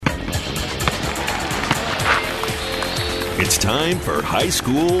It's time for high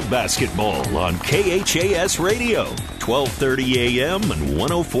school basketball on KHAS Radio, 1230 AM and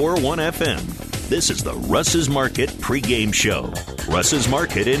 104.1 FM. This is the Russ's Market pregame show. Russ's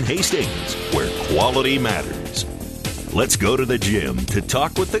Market in Hastings, where quality matters. Let's go to the gym to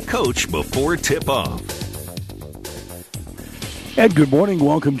talk with the coach before tip-off. Ed, good morning.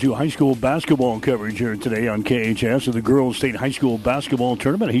 Welcome to high school basketball coverage here today on KHS of the Girls State High School Basketball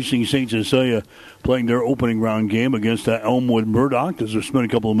Tournament. Hastings St. Cecilia playing their opening round game against Elmwood Murdock. As we spent a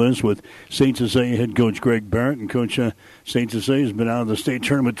couple of minutes with St. Cecilia head coach Greg Barrett. And Coach, St. Cecilia has been out of the state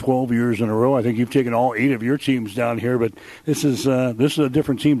tournament 12 years in a row. I think you've taken all 8 of your teams down here, but this is a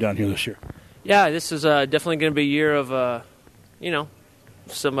different team down here this year. Yeah, this is definitely going to be a year of,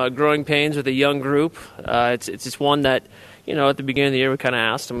 some growing pains with a young group. It's just one that, at the beginning of the year, we kind of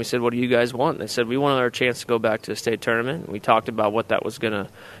asked them, we said, what do you guys want? And they said, we wanted our chance to go back to the state tournament. And we talked about what that was going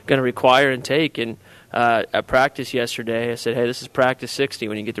to require and take. And at practice yesterday, I said, hey, this is practice 60.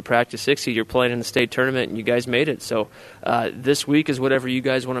 When you get to practice 60, you're playing in the state tournament, and you guys made it. So this week is whatever you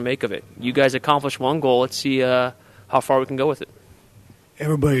guys want to make of it. You guys accomplished one goal. Let's see how far we can go with it.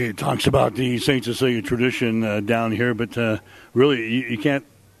 Everybody talks about the St. Cecilia tradition down here, but really you can't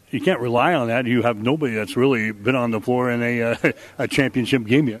rely on that. You have nobody that's really been on the floor in a championship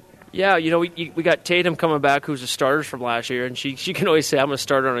game yet. Yeah, we got Tatum coming back, who's a starter from last year, and she can always say, I'm going to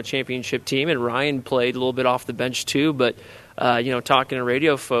start on a championship team, and Ryan played a little bit off the bench too, but, talking to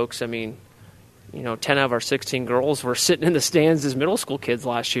radio folks, 10 out of our 16 girls were sitting in the stands as middle school kids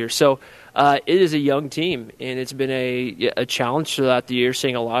last year. So it is a young team, and it's been a challenge throughout the year,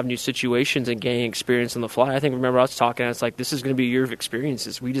 seeing a lot of new situations and gaining experience on the fly. I think, remember, I was talking, it's like this is going to be a year of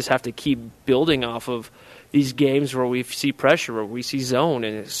experiences. We just have to keep building off of these games where we see pressure, where we see zone,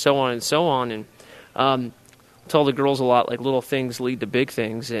 and so on and so on. And tell the girls a lot, like little things lead to big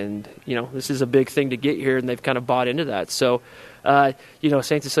things, and, this is a big thing to get here, and they've kind of bought into that. So, St.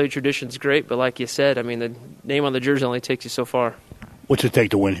 Cecilia tradition's great, but like you said, the name on the jersey only takes you so far. What's it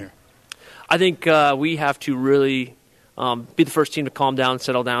take to win here? I think we have to really be the first team to calm down and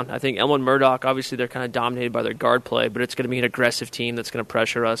settle down. I think Elmwood Murdock, obviously they're kind of dominated by their guard play, but it's going to be an aggressive team that's going to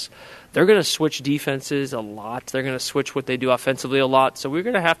pressure us. They're going to switch defenses a lot. They're going to switch what they do offensively a lot. So we're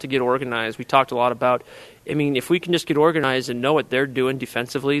going to have to get organized. We talked a lot about, if we can just get organized and know what they're doing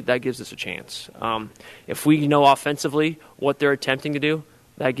defensively, that gives us a chance. If we know offensively what they're attempting to do,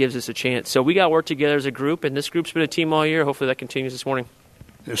 that gives us a chance. So we got to work together as a group, and this group's been a team all year. Hopefully that continues this morning.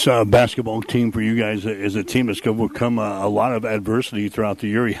 This basketball team for you guys is a team that's overcome a lot of adversity throughout the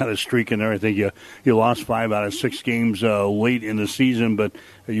year. You had a streak in there. I think you lost 5 out of 6 games late in the season, but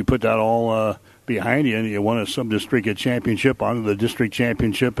you put that all behind you, and you won a sub-district championship, onto the district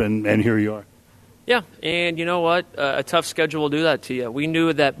championship, and here you are. Yeah, and you know what? A tough schedule will do that to you. We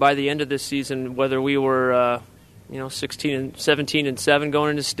knew that by the end of this season, whether we were 17-7 going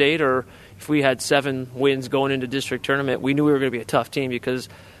into state, or if we had 7 wins going into district tournament, we knew we were going to be a tough team because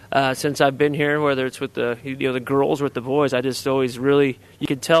since I've been here, whether it's with the girls or with the boys, I just always really, you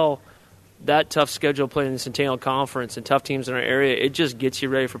could tell that tough schedule playing in the Centennial Conference and tough teams in our area, it just gets you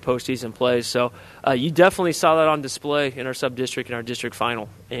ready for postseason play. So you definitely saw that on display in our sub-district and our district final.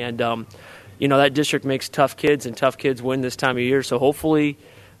 And, that district makes tough kids, and tough kids win this time of year. So hopefully,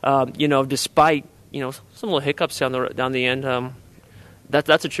 despite, some little hiccups down the end,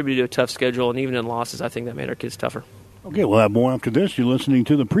 that's attributed to a tough schedule, and even in losses, I think that made our kids tougher. Okay, we'll have more after this. You're listening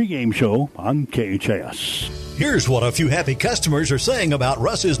to the pregame show on KHAS. Here's what a few happy customers are saying about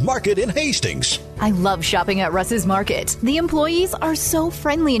Russ's Market in Hastings. I love shopping at Russ's Market. The employees are so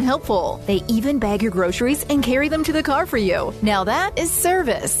friendly and helpful. They even bag your groceries and carry them to the car for you. Now that is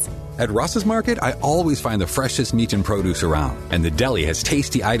service. At Russ's Market, I always find the freshest meat and produce around, and the deli has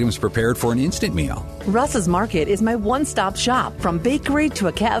tasty items prepared for an instant meal. Russ's Market is my one-stop shop, from bakery to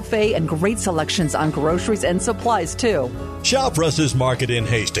a cafe, and great selections on groceries and supplies, too. Shop Russ's Market in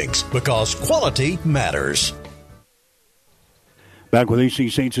Hastings, because quality matters. Back with AC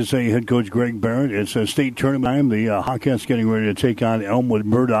St. Cecilia head coach Greg Barrett. It's a state tournament time. The Hawkettes getting ready to take on Elmwood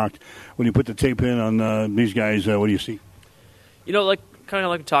Murdock. When you put the tape in on these guys, what do you see? Kind of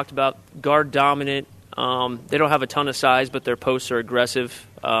like we talked about, guard dominant. They don't have a ton of size, but their posts are aggressive.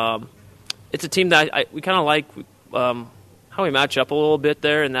 It's a team that we kind of like how we match up a little bit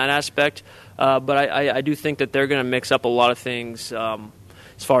there in that aspect. But I do think that they're going to mix up a lot of things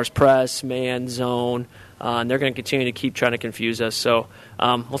as far as press, man, zone, and they're going to continue to keep trying to confuse us. So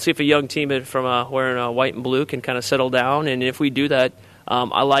we'll see if a young team from wearing white and blue can kind of settle down. And if we do that,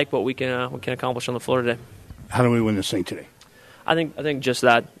 I like what we can accomplish on the floor today. How do we win this thing today? I think just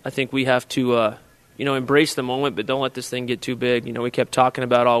that. I think we have to, embrace the moment, but don't let this thing get too big. We kept talking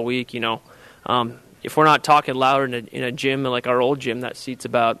about all week, if we're not talking louder in a gym like our old gym that seats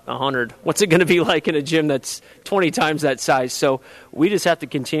about 100, what's it going to be like in a gym that's 20 times that size? So we just have to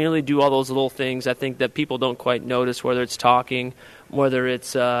continually do all those little things, I think, that people don't quite notice, whether it's talking, whether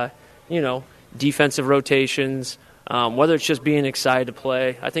it's, defensive rotations, whether it's just being excited to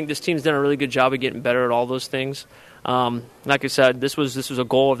play. I think this team's done a really good job of getting better at all those things. Like I said, this was a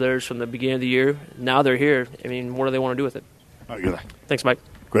goal of theirs from the beginning of the year. Now they're here. I mean, what do they want to do with it? Thanks, Mike.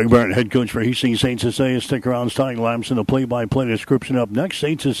 Greg Barrett, head coach for Hastings St. Cecilia. Stick around, starting lineups and the play-by-play description up next.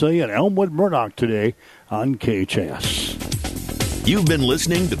 St. Cecilia and Elmwood Murdock today on KHS. You've been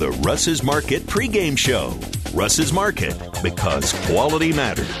listening to the Russ's Market pregame show. Russ's Market, because quality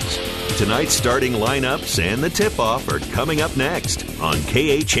matters. Tonight's starting lineups and the tip-off are coming up next on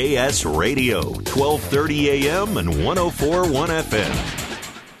KHAS Radio, 1230 AM and 104.1 FM.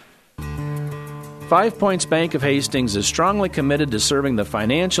 5 Points Bank of Hastings is strongly committed to serving the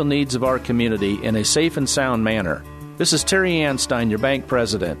financial needs of our community in a safe and sound manner. This is Terry Anstein, your bank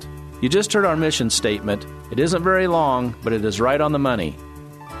president. You just heard our mission statement. It isn't very long, but it is right on the money.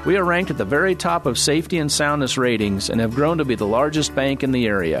 We are ranked at the very top of safety and soundness ratings and have grown to be the largest bank in the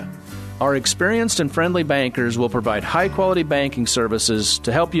area. Our experienced and friendly bankers will provide high-quality banking services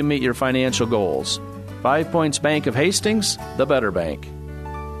to help you meet your financial goals. 5 Points Bank of Hastings, the better bank.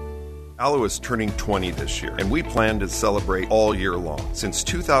 Allo is turning 20 this year, and we plan to celebrate all year long. Since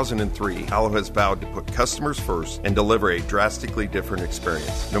 2003, Allo has vowed to put customers first and deliver a drastically different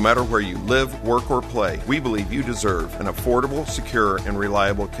experience. No matter where you live, work, or play, we believe you deserve an affordable, secure, and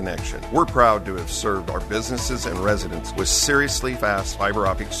reliable connection. We're proud to have served our businesses and residents with seriously fast fiber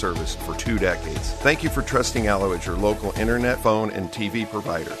optic service for 2 decades. Thank you for trusting Allo as your local internet, phone, and TV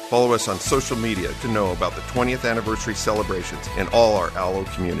provider. Follow us on social media to know about the 20th anniversary celebrations in all our Allo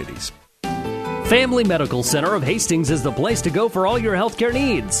communities. Family Medical Center of Hastings is the place to go for all your healthcare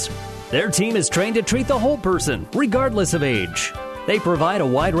needs. Their team is trained to treat the whole person, regardless of age. They provide a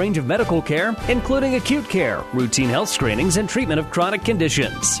wide range of medical care, including acute care, routine health screenings, and treatment of chronic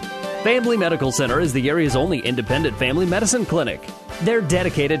conditions. Family Medical Center is the area's only independent family medicine clinic. They're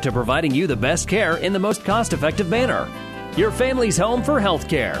dedicated to providing you the best care in the most cost-effective manner. Your family's home for health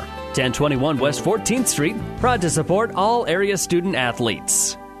care. 1021 West 14th Street, proud to support all area student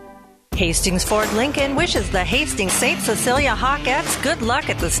athletes. Hastings Ford Lincoln wishes the Hastings St. Cecilia Hawkettes good luck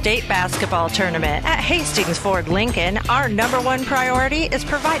at the state basketball tournament. At Hastings Ford Lincoln, our number one priority is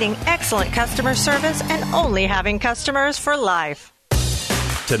providing excellent customer service and only having customers for life.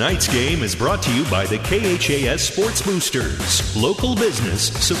 Tonight's game is brought to you by the KHAS Sports Boosters, local business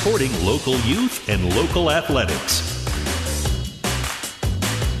supporting local youth and local athletics.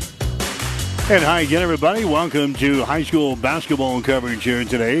 And hi again, everybody. Welcome to high school basketball coverage here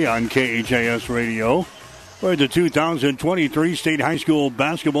today on KHAS Radio. We're at the 2023 State High School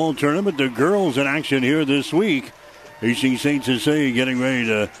Basketball Tournament. The girls in action here this week. Hastings St. Cecilia getting ready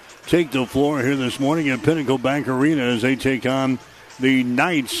to take the floor here this morning at Pinnacle Bank Arena as they take on the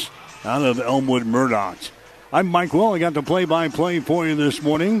Knights out of Elmwood Murdock. I'm Mike Will. I got the play-by-play for you this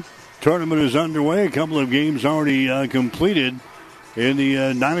morning. Tournament is underway. A couple of games already completed. In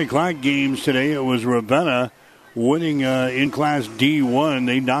the 9 o'clock games today, it was Ravenna winning in Class D1.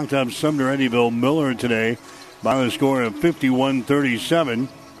 They knocked up Sumner Eddyville Miller today by the score of 51-37.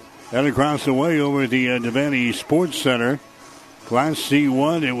 And across the way over at the Devaney Sports Center, Class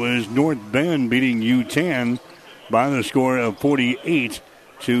C1, it was North Bend beating UTAN by the score of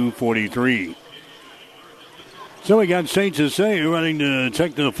 48-43. So we got St. Cecilia running to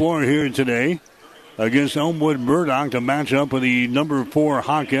take the floor here today against Elmwood Murdock to match up with the number 4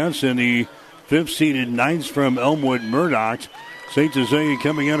 Hawkettes and the 5th-seeded Knights from Elmwood Murdock. St. Cecilia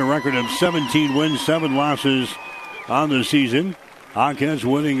coming in a record of 17 wins, 7 losses on the season. Hawkettes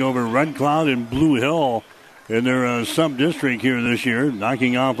winning over Red Cloud and Blue Hill in their sub-district here this year,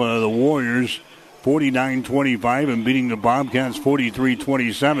 knocking off the Warriors 49-25 and beating the Bobcats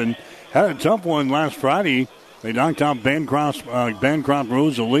 43-27. Had a tough one last Friday. They knocked out Bancroft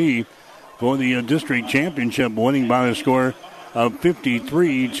Rosalie for the district championship, winning by the score of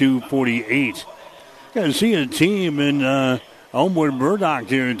 53-48. Got to see a team in Elmwood Murdock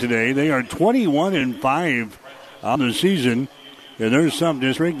here today. They are 21-5 on the season. In their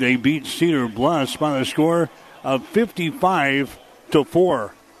sub-district, they beat Cedar Bluffs by the score of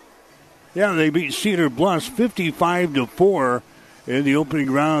 55-4. Yeah, they beat Cedar Bluffs 55-4 in the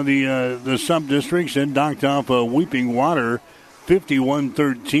opening round of the sub-districts and knocked off Weeping Water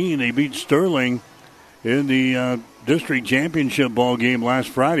 51-13. They beat Sterling in the district championship ball game last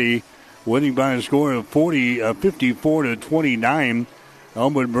Friday, winning by a score of 54-29.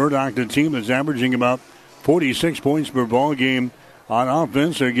 Elmwood Murdock, the team that's averaging about 46 points per ball game on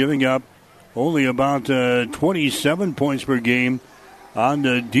offense, are giving up only about 27 points per game on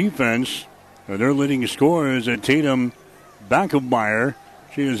the defense. Their leading scorer is Tatum Backemeyer.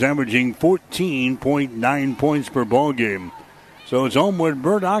 She is averaging 14.9 points per ball game. So it's Elmwood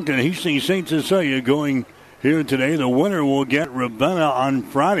Murdock and Hastings St. Cecilia going here today. The winner will get Ravenna on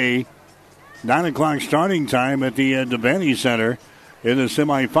Friday, 9 o'clock starting time at the Devaney Center in the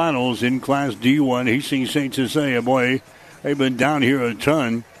semifinals in Class D1. Hastings St. Cecilia, boy, they've been down here a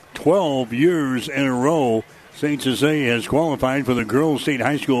ton. 12 years in a row, St. Cecilia has qualified for the Girls State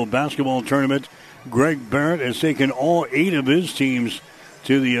High School Basketball Tournament. Greg Barrett has taken all 8 of his teams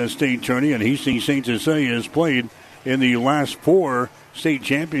to the state tourney, and Hastings St. Cecilia has played in the last 4 state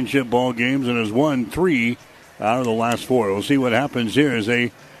championship ball games and has won 3 out of the last 4. We'll see what happens here as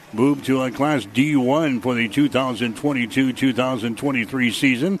they move to a Class D1 for the 2022-2023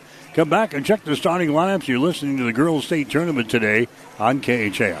 season. Come back and check the starting lineups. You're listening to the Girls State Tournament today on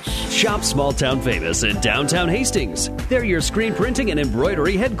KHAS. Shop Small Town Famous in downtown Hastings. They're your screen printing and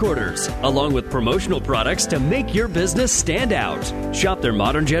embroidery headquarters, along with promotional products to make your business stand out. Shop their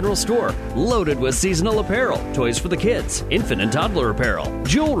modern general store, loaded with seasonal apparel, toys for the kids, infant and toddler apparel,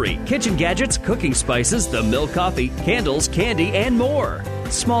 jewelry, kitchen gadgets, cooking spices, the milk coffee, candles, candy, and more.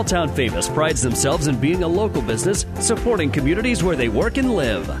 Small Town Famous prides themselves in being a local business, supporting communities where they work and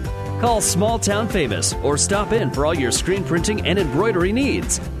live. Call Small Town Famous or stop in for all your screen printing and embroidery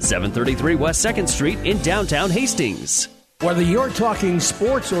needs. 733 West 2nd Street in downtown Hastings. Whether you're talking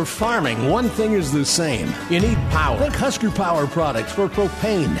sports or farming, one thing is the same. You need power. Think Husker Power products for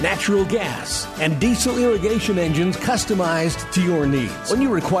propane, natural gas, and diesel irrigation engines customized to your needs. When you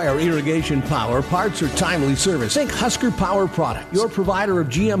require irrigation power, parts, or timely service, think Husker Power products, your provider of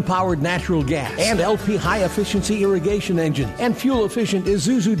GM-powered natural gas and LP high-efficiency irrigation engine and fuel-efficient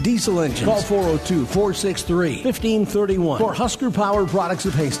Isuzu diesel engines. Call 402-463-1531 for Husker Power products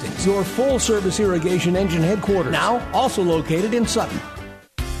of Hastings, your full-service irrigation engine headquarters. Now, also located in Sutton.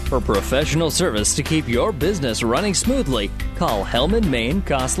 For professional service to keep your business running smoothly, call Hellman, Maine,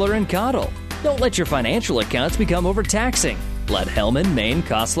 Kostler, and Cottle. Don't let your financial accounts become overtaxing. Let Hellman, Maine,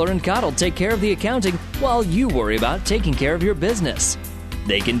 Kostler, and Cottle take care of the accounting while you worry about taking care of your business.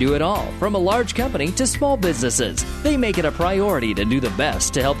 They can do it all, from a large company to small businesses. They make it a priority to do the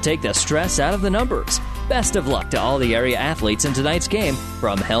best to help take the stress out of the numbers. Best of luck to all the area athletes in tonight's game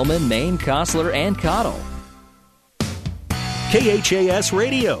from Hellman, Maine, Kostler, and Cottle. KHAS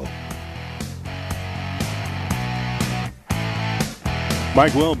Radio.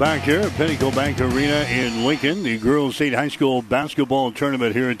 Mike Will back here at Pinnacle Bank Arena in Lincoln. The Girls State High School Basketball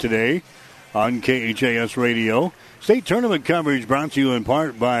Tournament here today on KHAS Radio. State tournament coverage brought to you in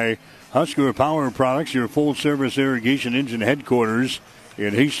part by Husker Power Products, your full-service irrigation engine headquarters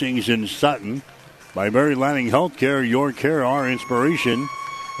in Hastings and Sutton. By Mary Lanning Healthcare, your care, our inspiration.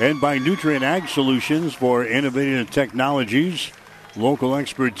 And by Nutrient Ag Solutions for innovative technologies, local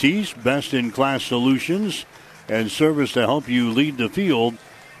expertise, best-in-class solutions, and service to help you lead the field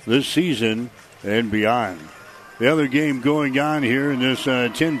this season and beyond. The other game going on here in this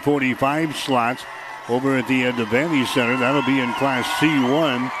 10:45 slot over at the Devaney Center, that'll be in Class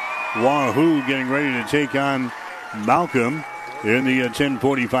C1. Wahoo getting ready to take on Malcolm in the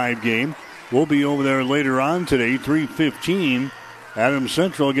 10:45 game. We'll be over there later on today, 3:15. Adams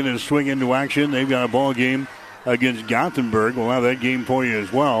Central getting a swing into action. They've got a ball game against Gothenburg. We'll have that game for you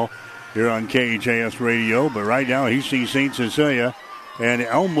as well here on KHAS Radio. But right now, Hastings St. Cecilia and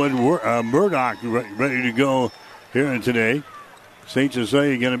Elmwood Murdock ready to go here today. St.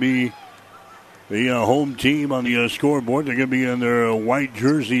 Cecilia going to be the home team on the scoreboard. They're going to be in their white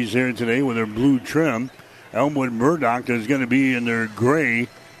jerseys here today with their blue trim. Elmwood Murdock is going to be in their gray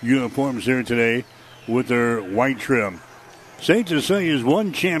uniforms here today with their white trim. St. Cecilia's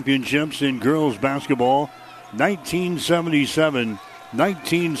won championships in girls basketball 1977,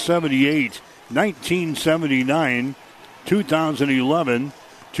 1978, 1979, 2011,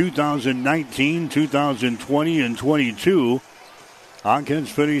 2019, 2020, and 22. Hawkins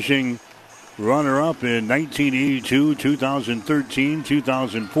finishing runner-up in 1982, 2013,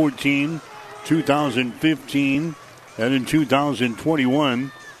 2014, 2015, and in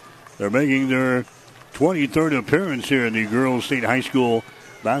 2021. They're making their 23rd appearance here in the Girls State High School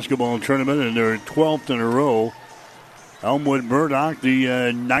Basketball Tournament and their 12th in a row. Elmwood Murdock,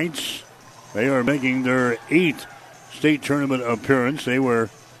 the Knights, they are making their 8th state tournament appearance. They were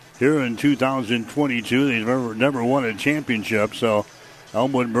here in 2022. They've never won a championship. So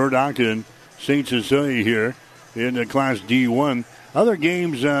Elmwood Murdock and St. Cecilia here in the Class D1. Other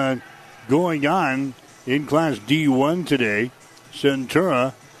games going on in Class D1 today.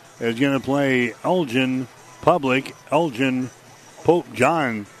 Centura is going to play Elgin Public. Elgin Pope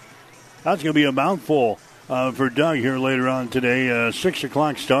John That's going to be a mouthful for Doug here later on today. 6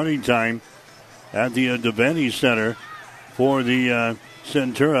 o'clock starting time at the Devaney Center for the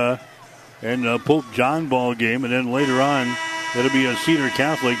Centura and Pope John ball game. And then later on, it'll be a Cedar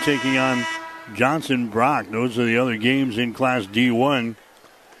Catholic taking on Johnson Brock. Those are the other games in Class D1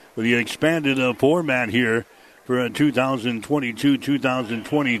 with the expanded format here for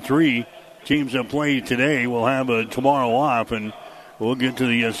 2022-2023. Teams that play today will have tomorrow off, and we'll get to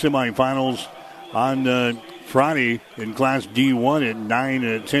the semifinals on Friday in Class D1 at 9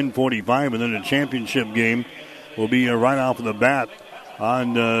 at 10:45, and then the championship game will be right off of the bat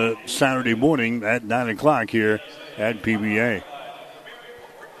on Saturday morning at 9 o'clock here at PBA.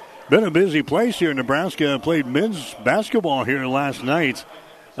 Been a busy place here. Nebraska played men's basketball here last night.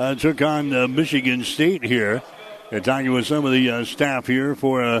 Took on Michigan State here. And talking with some of the staff here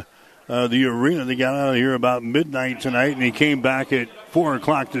for the arena. They got out of here about midnight tonight, and he came back at 4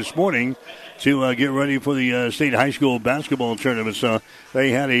 o'clock this morning to get ready for the state high school basketball tournament. So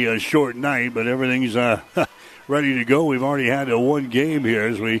they had a short night, but everything's ready to go. We've already had one game here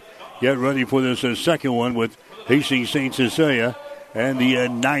as we get ready for this second one with Hastings St. Cecilia and the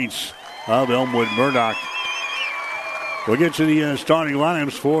Knights of Elmwood Murdock. We'll get to the starting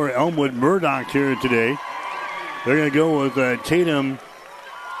lineups for Elmwood Murdock here today. They're going to go with Tatum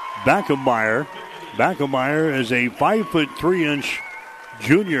Backemeyer. Backemeyer is a 5'3"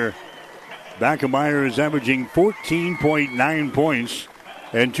 junior. Backemeyer is averaging 14.9 points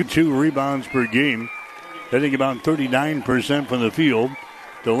and 2 rebounds per game, hitting about 39% from the field.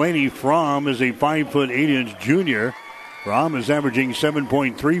 Delaney Fromm is a 5'8" junior. Fromm is averaging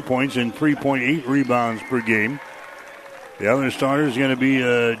 7.3 points and 3.8 rebounds per game. The other starter is going to be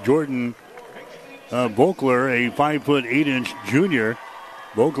Jordan Vogler, a 5'8" junior.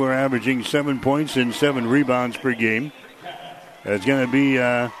 Vogler averaging 7 points and 7 rebounds per game. It's going to be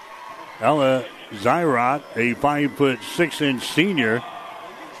Ella Zyrot, a 5'6" senior.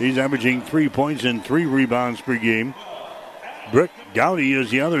 He's averaging 3 points and 3 rebounds per game. Brooke Gowdy is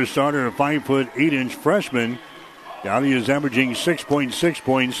the other starter, a 5'8" freshman. Gowdy is averaging 6.6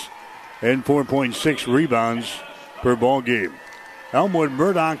 points and 4.6 rebounds per ball game. Elmwood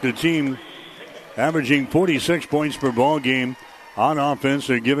Murdock, the team averaging 46 points per ball game on offense.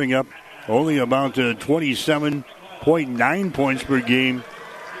 They're giving up only about 27.9 points per game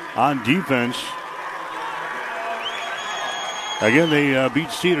on defense. Again, they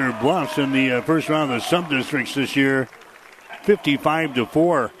beat Cedar Bluffs in the first round of the sub-districts this year,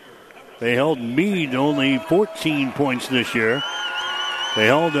 55-4. They held Meade only 14 points this year. They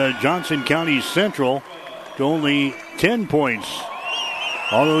held Johnson County Central to only 10 points.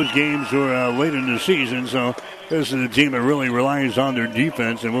 All those games were late in the season, so this is a team that really relies on their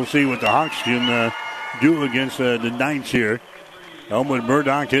defense, and we'll see what the Hawks can do against the Knights here. Elmwood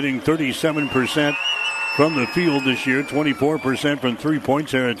Murdock hitting 37% from the field this year, 24% from three-point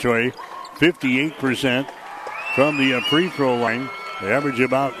territory, 58% from the free throw line. They average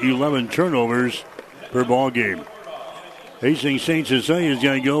about 11 turnovers per ball game. Hastings St. Cecilia is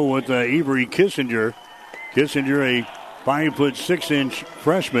going to go with Avery Kissinger. Kissinger, a 5'6"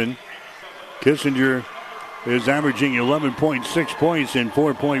 freshman. Kissinger is averaging 11.6 points and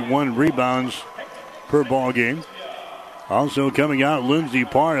 4.1 rebounds per ball game. Also coming out, Lindsey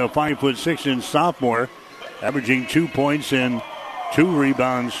Parr, a 5'6" sophomore, averaging 2 points and 2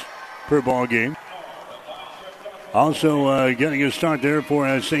 rebounds per ball game. Also getting a start there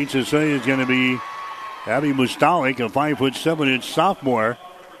for St. Cecilia is going to be Abby Mustalik, a 5'7" sophomore.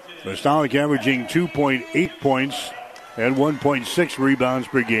 Mustalik averaging 2.8 points and 1.6 rebounds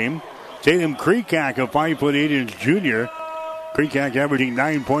per game. Tatum Kreekak, a 5'8" junior. Kreekak averaging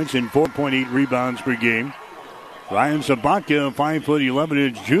 9 points and 4.8 rebounds per game. Ryan Sabatka, a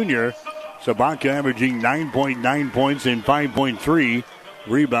 5'11" junior. Sabatka averaging 9.9 points and 5.3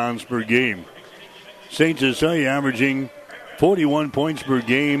 rebounds per game. St. Cecilia averaging 41 points per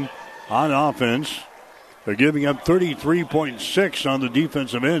game on offense. They're giving up 33.6 on the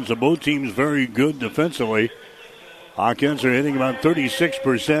defensive end, so both teams very good defensively. Hawkins are hitting about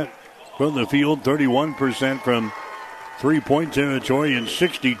 36% from the field, 31% from three-point territory, and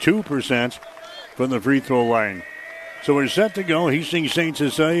 62% from the free throw line. So we're set to go. Hastings St.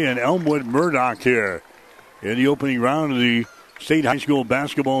 Cecilia and Elmwood Murdock here in the opening round of the State High School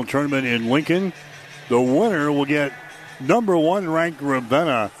Basketball Tournament in Lincoln. The winner will get number 1 ranked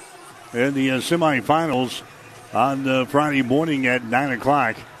Ravenna in the semifinals on Friday morning at 9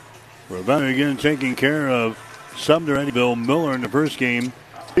 o'clock. Ravenna again taking care of Sumner Eddyville Miller in the first game,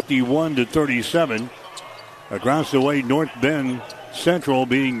 51-37. Across the way, North Bend Central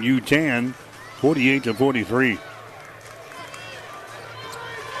beating UTAN, 48-43.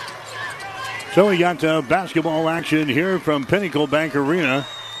 So we got basketball action here from Pinnacle Bank Arena.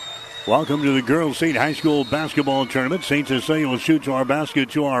 Welcome to the Girls State High School Basketball Tournament. St. Cecilia will shoot to our basket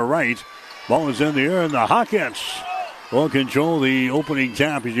to our right. Ball is in the air, and the Hawkettes will control the opening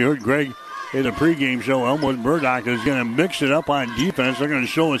tap. As you heard Greg in the pregame show, Elmwood Murdock is going to mix it up on defense. They're going to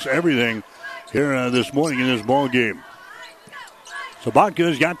show us everything here this morning in this ball game.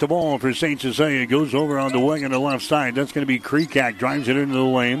 Sabatka's got the ball for St. Cecilia. It goes over on the wing on the left side. That's going to be Kreekak. Drives it into the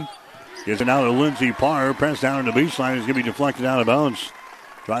lane. Gets it out to Lindsey Parr. Press down on the baseline. Is going to be deflected out of bounds.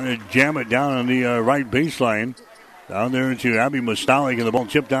 Trying to jam it down on the right baseline. Down there to Abby Mustalik, and the ball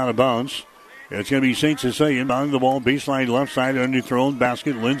chipped out of bounds. It's going to be St. Cecilia inbound the ball, baseline left side underneath their own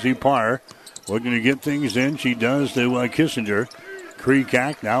basket. Lindsey Parr looking to get things in. She does to Kissinger.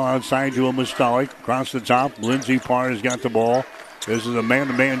 Kreekak now outside to a Mustalik. Across the top, Lindsey Parr has got the ball. This is a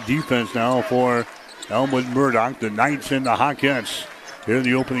man-to-man defense now for Elmwood Murdock. The Knights and the Hawkettes here in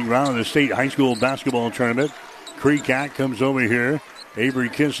the opening round of the state high school basketball tournament. Kreekak comes over here. Avery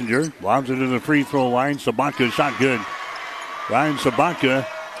Kissinger lobs it to the free throw line. Sabatka shot good. Ryan Sabatka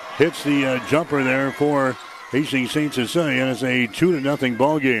hits the jumper there for Hastings St. Cecilia, and it's a 2-0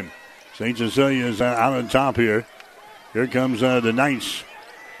 ball game. St. Cecilia is out on top here. Here comes the Knights.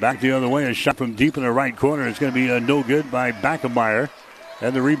 Back the other way, a shot from deep in the right corner. It's going to be no good by Backemeyer.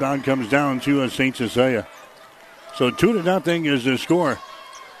 And the rebound comes down to St. Cecilia. So 2-0 is the score.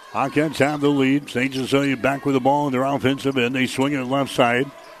 Hawkettes have the lead. St. Cecilia back with the ball in their offensive end. They swing it left side.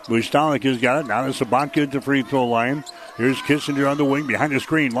 Mustalik has got it. Now to Sabatka at the free throw line. Here's Kissinger on the wing behind the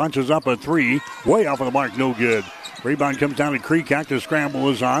screen. Launches up a three. Way off of the mark. No good. Rebound comes down to Kreekak. The scramble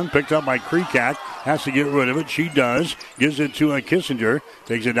is on. Picked up by Kreekak. Has to get rid of it. She does. Gives it to Kissinger.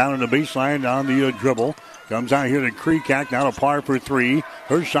 Takes it down on the baseline on the dribble. Comes out here to Kreekak. Now to Parr for three.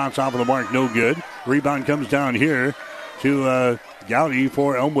 Her shot's off of the mark. No good. Rebound comes down here to Gowdy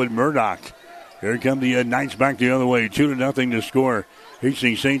for Elmwood Murdock. Here come the Knights back the other way. 2-0 to score.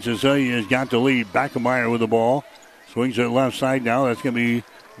 Hastings St. Cecilia has got the lead. Backemeyer with the ball. Swings it left side now. That's going to be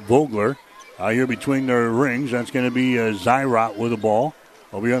Vogler. Out here between their rings, that's going to be Zyrot with the ball.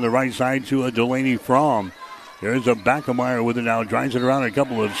 Over here on the right side to Delaney Fromm. There's a Backemeyer with it now. Drives it around a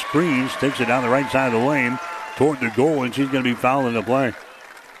couple of screens. Takes it down the right side of the lane toward the goal, and she's going to be fouled in the play.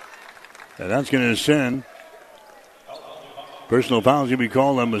 And that's going to send. Personal foul is going to be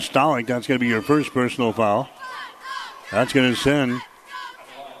called on Mustalik. That's going to be your first personal foul. That's going to send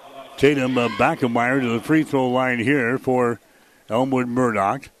Tatum Backemeyer to the free throw line here for Elmwood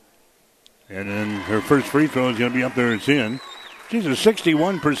Murdock. And then her first free throw is going to be up there. It's in. She's a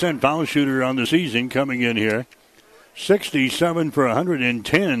 61% foul shooter on the season coming in here. 67 for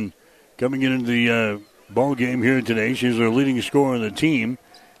 110 coming into the ball game here today. She's their leading scorer on the team,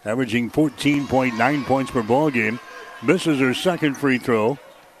 averaging 14.9 points per ball game. Misses her second free throw.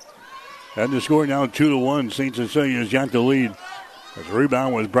 And the score now 2-1. St. Cecilia's got the lead. As the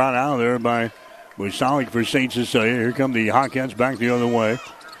rebound was brought out there by Mustalik for St. Cecilia. Here come the Hawkettes back the other way.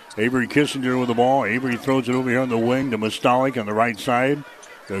 Avery Kissinger with the ball. Avery throws it over here on the wing to Mustalik on the right side.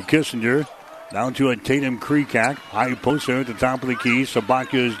 To Kissinger. Down to a Tatum Kreekak. High post there at the top of the key.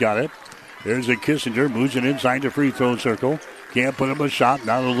 Sabatka has got it. There's a Kissinger. Moves it inside the free throw circle. Can't put up a shot.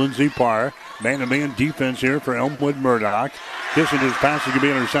 Now to Lindsey Parr. Man-to-man defense here for Elmwood Murdock. Kissinger's pass is going to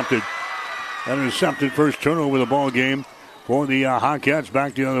be intercepted. Intercepted first turnover of the ball game for the Hawkettes.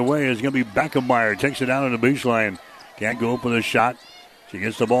 Back the other way is going to be Backemeyer. Takes it down on the baseline. Can't go up with a shot. She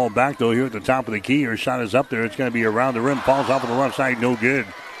gets the ball back, though, here at the top of the key. Her shot is up there. It's going to be around the rim. Falls off on the left side. No good.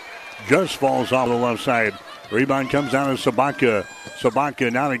 Just falls off the left side. Rebound comes down to Sabatka.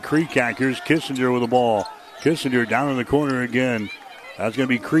 Sabatka now to Kreekak. Here's Kissinger with the ball. Kissinger down in the corner again. That's going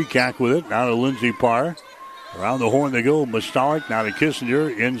to be Kreekak with it. Now to Lindsey Parr. Around the horn they go. Mustalik now to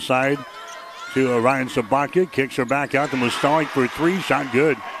Kissinger. Inside to Ryan Sabatka. Kicks her back out to Mustalik for three. Shot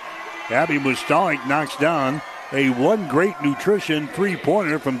good. Abby Mustalik knocks down a One Great Nutrition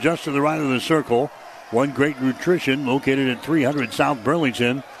three-pointer from just to the right of the circle. One Great Nutrition located at 300 South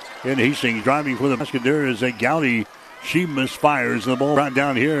Burlington in Hastings. Driving for the basket there is a Gowdy. She misfires. The ball brought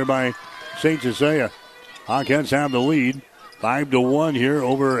down here by St. Cecilia. Hawkettes have the lead. 5-1 here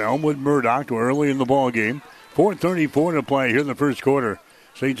over Elmwood Murdock early in the ball game. 4:34 to play here in the first quarter.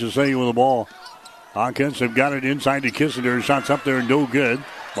 St. Cecilia with the ball. Hawkettes have got it inside to Kissinger. Shots up there, no good.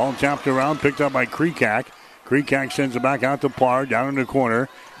 Ball tapped around, picked up by Kreekak. Kreekak sends it back out to Parr, down in the corner.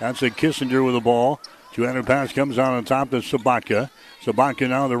 That's a Kissinger with the ball. Two-handed pass comes out on top to Sabatka. Sabatka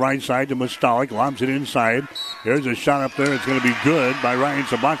now on the right side to Mustalik. Lobs it inside. There's a shot up there. It's going to be good by Ryan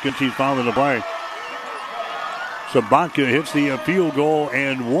Sabatka. She's fouled in the play. Sabatka hits the field goal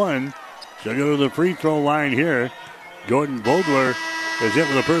and one. She'll go to the free throw line here. Jordan Vogler is hit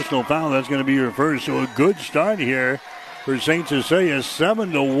with a personal foul. That's going to be your first. So a good start here for St. Cecilia.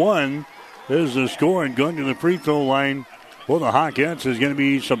 7-1 is the score. And going to the free throw line for the Hawkettes is going to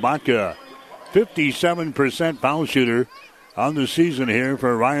be Sabatka. 57% foul shooter on the season here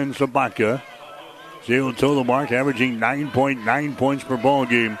for Ryan Sabatka. Zero toe the mark, averaging 9.9 points per ball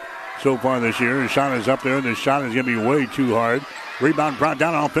game so far this year. His shot is up there, and the shot is going to be way too hard. Rebound brought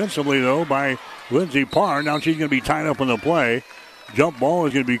down offensively, though, by Lindsey Parr. Now she's going to be tied up on the play. Jump ball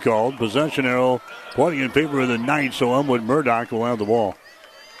is going to be called. Possession arrow pointing in favor of the Knights, so Elmwood Murdock will have the ball.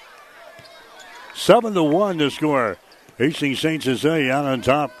 7-1 to score. Hastings St. Cecilia out on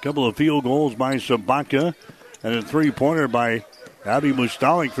top. Couple of field goals by Sabatka and a three-pointer by Abby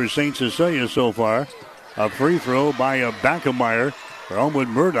Mustalik for St. Cecilia so far. A free throw by Backemeyer for Elmwood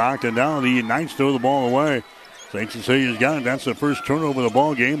Murdock, and now the Knights throw the ball away. St. Cecilia's got it. That's the first turnover of the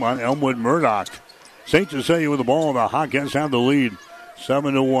ball game on Elmwood Murdock. St. Cecilia with the ball. The Hawkins have the lead.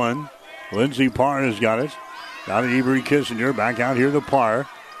 7-1. Lindsey Parr has got it. Now to Avery Kissinger. Back out here to Parr.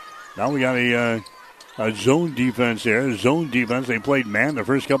 Now we got a zone defense there. Zone defense. They played man the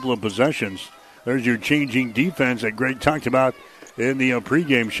first couple of possessions. There's your changing defense that Greg talked about in the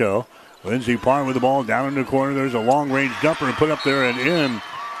pregame show. Lindsey Parr with the ball down in the corner. There's a long-range jumper put up there and in.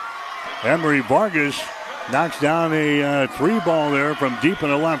 Emery Vargas knocks down a three ball there from deep in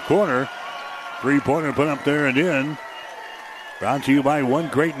the left corner. Three-pointer put up there and in. Brought to you by One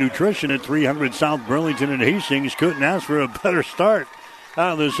Great Nutrition at 300 South Burlington and Hastings. Couldn't ask for a better start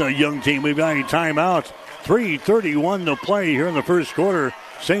out of this young team. We've got a timeout. 3:31 to play here in the first quarter.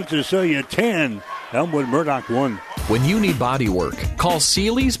 St. Cecilia 10. Elmwood Murdock 1. When you need body work, call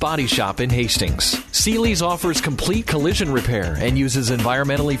Seeley's Body Shop in Hastings. Seeley's offers complete collision repair and uses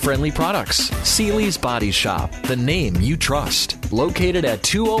environmentally friendly products. Seeley's Body Shop, the name you trust. Located at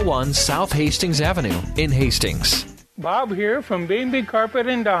 201 South Hastings Avenue in Hastings. Bob here from B&B Carpet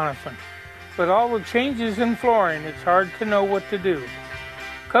in Doniphan. With all the changes in flooring, it's hard to know what to do.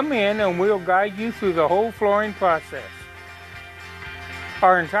 Come in and we'll guide you through the whole flooring process.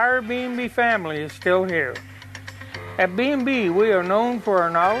 Our entire B&B family is still here. At B&B, we are known for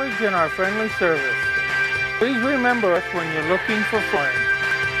our knowledge and our friendly service. Please remember us when you're looking for flooring.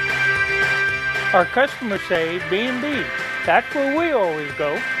 Our customers say B&B. That's where we always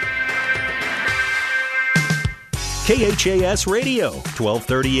go. KHAS Radio,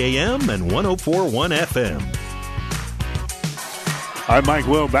 1230 AM and 104.1 FM. I'm Mike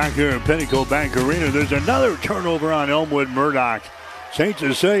Will back here at Pinnacle Bank Arena. There's another turnover on Elmwood Murdock. St.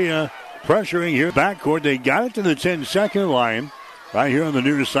 Cecilia pressuring here backcourt. They got it to the 10-second line right here on the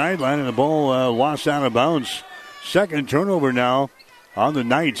near sideline, and the ball lost out of bounds. Second turnover now on the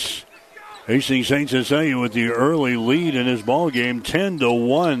Knights. Hastings St. Cecilia with the early lead in this ball game.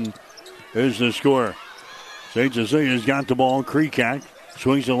 10-1 is the score. St. Cecilia's got the ball. Kreekak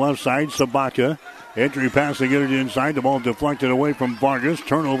swings to the left side. Sabatka. Entry pass to get it inside. The ball deflected away from Vargas.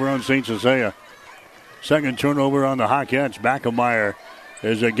 Turnover on St. Cecilia. Second turnover on the Hawkettes. Backemeyer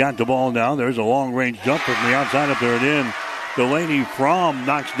has got the ball now. There's a long-range jumper from the outside up there and in. Delaney Fromm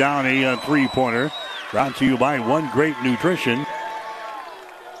knocks down a three-pointer. Brought to you by One Great Nutrition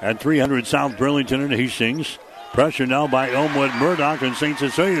at 300 South Burlington and Hastings. Pressure now by Elmwood Murdock, and St.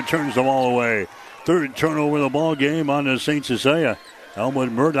 Cecilia turns the ball away. Third turnover of the ball game on St. Cecilia.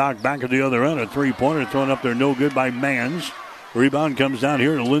 Elmwood Murdock back at the other end. A three-pointer thrown up there, no good by Mans. Rebound comes down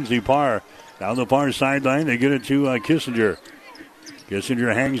here to Lindsey Parr. Down the far sideline, they get it to Kissinger.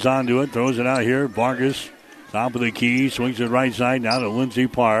 Kissinger hangs on to it, throws it out here. Vargas, top of the key, swings it right side now to Lindsey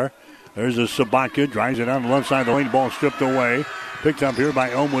Parr. There's a Sabatka, drives it down the left side of the lane. Ball stripped away. Picked up here by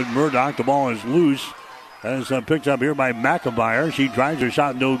Elmwood Murdock. The ball is loose. That is picked up here by McIntyre. She drives her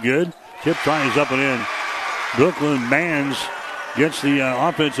shot, no good. Tip tries up and in. Brooklyn Mans gets the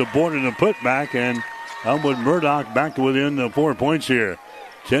offensive board and a putback, and Elmwood Murdock back to within 4 points here.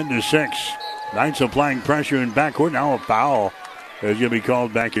 10-6. Knights applying pressure in backcourt. Now a foul is going to be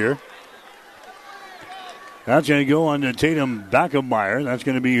called back here. That's going to go on to Tatum Backemeyer. That's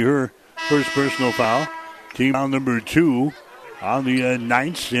going to be her first personal foul. Team foul number 2 on the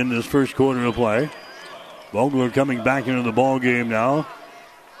Knights in this first quarter of play. Vogler coming back into the ball game now.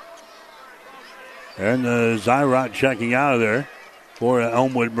 And Zyrot checking out of there for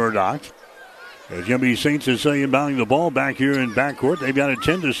Elmwood Murdock. It's going to be St. Cecilia inbounding the ball back here in backcourt. They've got a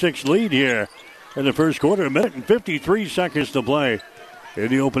 10-6 lead here in the first quarter. 1 minute and 53 seconds to play in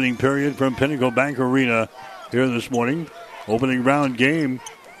the opening period from Pinnacle Bank Arena here this morning. Opening round game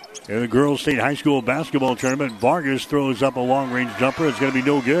in the Girls State High School Basketball Tournament. Vargas throws up a long-range jumper. It's going to be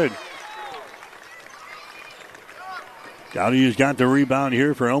no good. Dowdy has got the rebound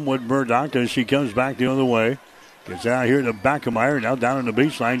here for Elmwood Murdock as she comes back the other way. Gets out here to Backemeyer. Now down in the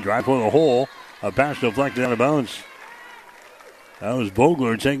baseline. Drive for the hole. A pass deflected out of bounds. That was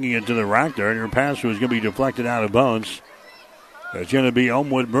Vogler taking it to the rack there. And her pass was going to be deflected out of bounds. It's going to be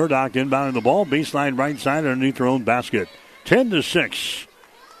Elmwood Murdock inbounding the ball. Baseline right side underneath their own basket. 10-6.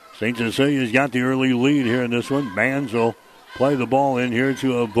 St. Cecilia's got the early lead here in this one. Mans will play the ball in here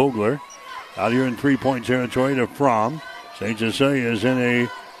to Vogler. Out here in three-point territory to Fromm. St. Cecilia is in a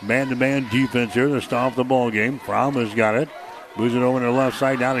man-to-man defense here to start off the ball game. Fromm has got it. Moves it over to the left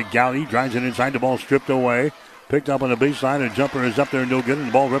side now to Gowdy. Drives it inside. The ball stripped away. Picked up on the baseline. A jumper is up there, no good. And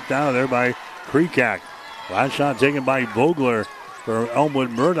the ball ripped out of there by Kreekak. Last shot taken by Vogler for Elmwood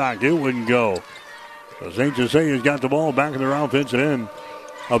Murdock. It wouldn't go. So St. Cecilia's got the ball back in their offensive end.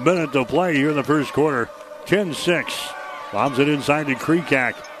 A minute to play here in the first quarter. 10-6. Bombs it inside to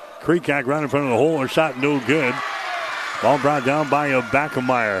Kreekak. Kreekak right in front of the hole. Her shot no good. Ball brought down by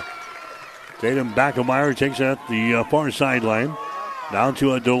Backemeyer. Tatum Backemeyer takes it at the far sideline. Down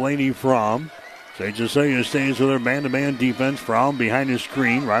to a Delaney Fromm. St. Cecilia stays with her man-to-man defense. Fromm behind the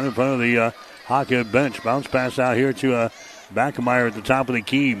screen right in front of the hockey bench. Bounce pass out here to Backemeyer at the top of the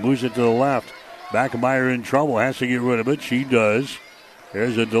key. Moves it to the left. Backemeyer in trouble. Has to get rid of it. She does.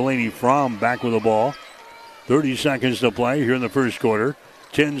 There's a Delaney Fromm back with the ball. 30 seconds to play here in the first quarter.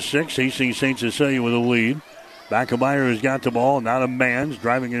 10-6. Hastings St. Cecilia with a lead. Backemeyer has got the ball. Now to Mans.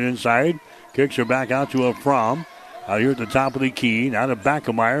 Driving it inside. Kicks her back out to a Fromm. Out here at the top of the key. Now to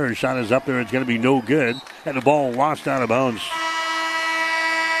Backemeyer. Her shot is up there. It's going to be no good. And the ball lost out of bounds.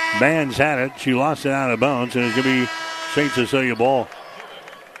 Mans had it. She lost it out of bounds. And it's going to be St. Cecilia ball.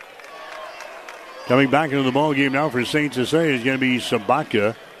 Coming back into the ball game now for St. Cecilia is going to be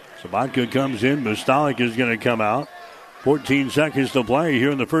Sabatka. Sabatka comes in. Mustalik is going to come out. 14 seconds to play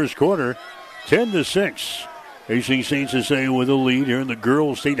here in the first quarter. 10-6. Hastings St. Cecilia with a lead here in the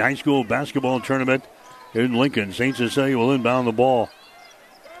Girls State High School Basketball Tournament in Lincoln. St. Cecilia will inbound the ball.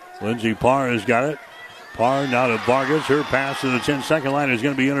 Lindsey Parr has got it. Parr now to Vargas. Her pass to the 10-second line is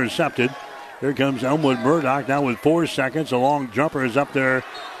going to be intercepted. Here comes Elmwood Murdock now with 4 seconds. A long jumper is up there.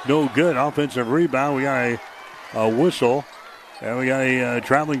 No good. Offensive rebound. We got a whistle. And we got a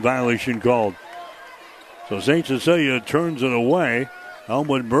traveling violation called. So St. Cecilia turns it away.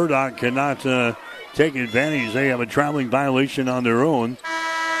 Elmwood Murdock cannot take advantage. They have a traveling violation on their own.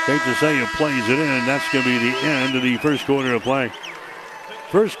 St. Cecilia plays it in, and that's going to be the end of the first quarter of play.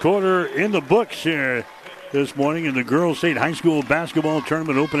 First quarter in the books here this morning in the Girls State High School Basketball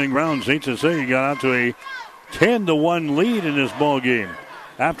Tournament opening round. St. Cecilia got out to a 10-1 lead in this ball game.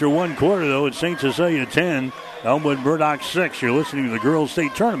 After one quarter, though, it's St. Cecilia 10, Elmwood Murdock 6. You're listening to the Girls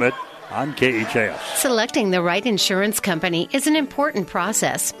State Tournament on KHAS. Selecting the right insurance company is an important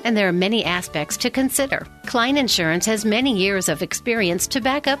process, and there are many aspects to consider. Klein Insurance has many years of experience to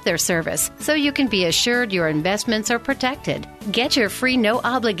back up their service, so you can be assured your investments are protected. Get your free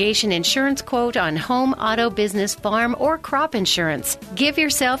no-obligation insurance quote on home, auto, business, farm, or crop insurance. Give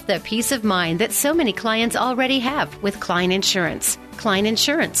yourself the peace of mind that so many clients already have with Klein Insurance. Klein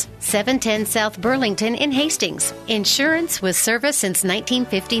Insurance, 710 South Burlington in Hastings. Insurance with service since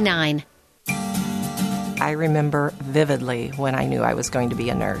 1959. I remember vividly when I knew I was going to be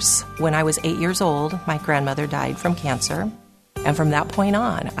a nurse. When I was 8 years old, my grandmother died from cancer. And from that point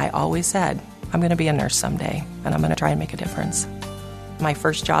on, I always said, I'm going to be a nurse someday, and I'm going to try and make a difference. My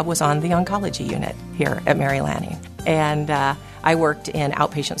first job was on the oncology unit here at Mary Lanning. And I worked in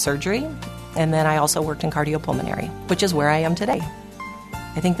outpatient surgery, and then I also worked in cardiopulmonary, which is where I am today.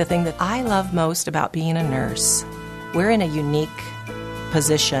 I think the thing that I love most about being a nurse, we're in a unique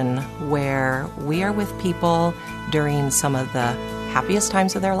position where we are with people during some of the happiest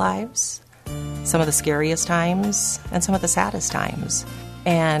times of their lives, some of the scariest times, and some of the saddest times.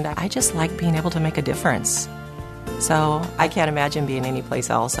 And I just like being able to make a difference. So I can't imagine being anyplace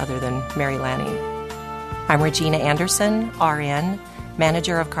else other than Mary Lanning. I'm Regina Anderson, RN,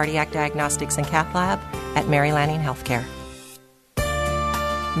 Manager of Cardiac Diagnostics and Cath Lab at Mary Lanning Healthcare.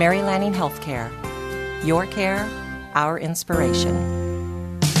 Mary Lanning Healthcare. Your care, our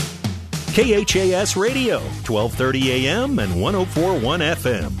inspiration. KHAS Radio, 1230 AM and 104.1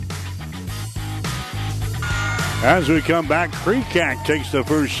 FM. As we come back, Kreekak takes the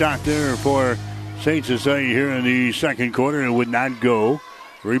first shot there for St. Cecilia here in the second quarter. It would not go.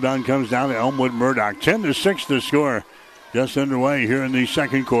 Rebound comes down to Elmwood Murdock. 10-6 the score. Just underway here in the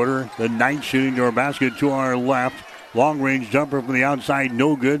second quarter. The Knights shooting to our basket to our left. Long-range jumper from the outside,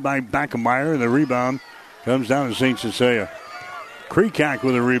 no good by Backemeyer. The rebound comes down to St. Cecilia. Kreekak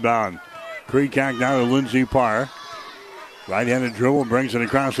with a rebound. Kreekak now to Lindsey Parr. Right-handed dribble, brings it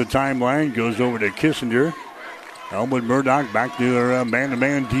across the timeline, goes over to Kissinger. Elmwood Murdock back to their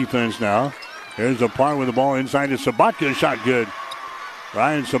man-to-man defense now. Here's a par with the ball inside to Sabatka. Shot good.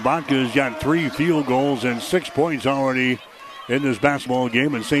 Ryan Sabatka's got 3 field goals and 6 points already in this basketball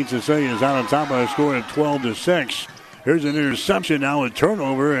game. And St. Cecilia is out on top by a score of 12-6. Here's an interception now, a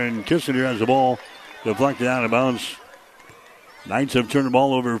turnover, and Kissinger has the ball deflected out of bounds. Knights have turned the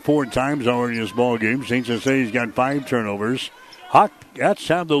ball over 4 times already in this ball game. St. Cecilia's got 5 turnovers. Hawkettes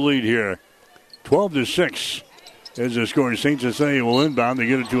have the lead here. 12-6 is the score. St. Cecilia will inbound. They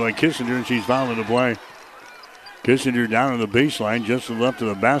get it to Kissinger, and she's fouling the play. Kissinger down on the baseline, just to the left of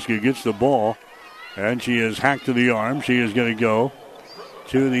the basket, gets the ball, and she is hacked to the arm. She is going to go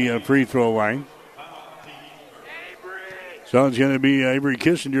to the free throw line. So it's going to be Avery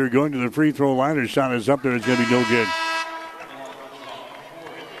Kissinger going to the free throw line. Her shot is up there. It's going to be no good.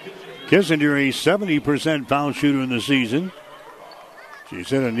 Kissinger, a 70% foul shooter in the season. She's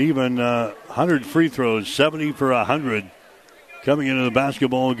hit an even 100 free throws, 70 for 100 coming into the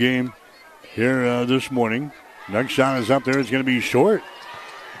basketball game here this morning. Next shot is up there. It's going to be short.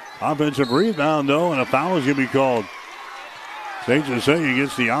 Offensive rebound, though, and a foul is going to be called. St. Cecilia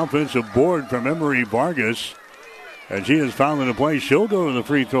gets the offensive board from Emery Vargas, and she is fouling the play. She'll go to the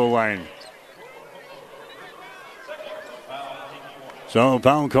free throw line. So a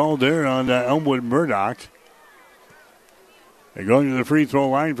foul called there on Elmwood Murdock. And going to the free throw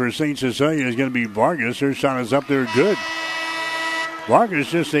line for St. Cecilia is going to be Vargas. Her shot is up there good.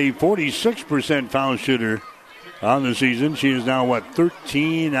 Vargas just a 46% foul shooter on the season. She is now,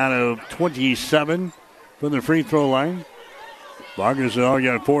 13 out of 27 from the free throw line. Vargas has already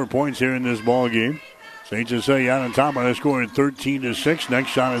got 4 points here in this ball game. St. Cecilia out on top by a score of 13-6.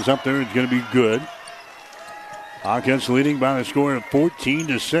 Next shot is up there. It's going to be good. Hawkins leading by a score of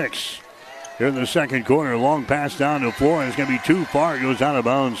 14-6. Here in the second quarter, long pass down the floor, and it's going to be too far. It goes out of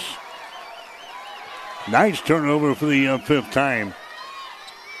bounds. Nice turnover for the 5th time.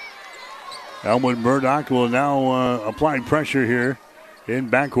 Elmwood Murdock will now apply pressure here in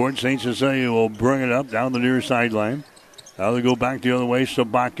backcourt. St. Cecilia will bring it up down the near sideline. Now they go back the other way.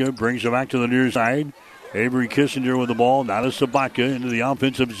 Sabatka brings it back to the near side. Avery Kissinger with the ball. Now to Sabatka into the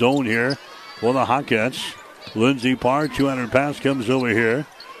offensive zone here for the Hawkettes. Lindsey Parr, 200 pass comes over here.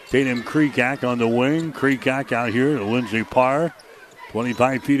 Tatum Kreekak on the wing. Kreekak out here to Lindsey Parr.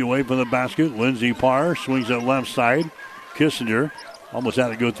 25 feet away from the basket. Lindsey Parr swings it left side. Kissinger almost had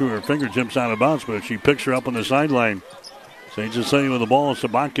to go through her fingertips out of bounds, but she picks her up on the sideline. St. Cecilia with the ball.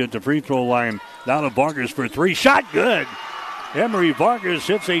 Sabatka at the free throw line. Now to Vargas for 3. Shot good. Emery Vargas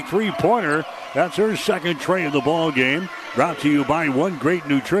hits a 3-pointer. That's her second tray of the ball game. Brought to you by One Great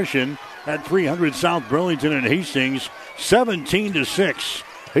Nutrition at 300 South Burlington and Hastings. 17-6.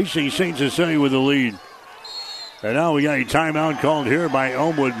 Hastings St. Cecilia with the lead. And now we got a timeout called here by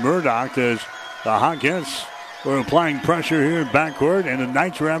Elmwood Murdock as the Hawkettes were applying pressure here in backcourt, and the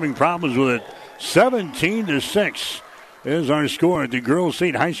Knights were having problems with it. 17-6 is our score at the Girls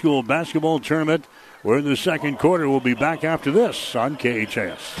State High School Basketball Tournament. We're in the second quarter. We'll be back after this on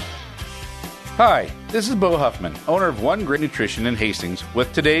KHS. Hi, this is Bo Huffman, owner of One Great Nutrition in Hastings,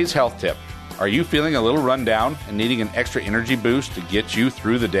 with today's health tip. Are you feeling a little run down and needing an extra energy boost to get you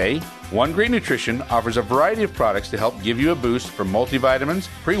through the day? One Great Nutrition offers a variety of products to help give you a boost from multivitamins,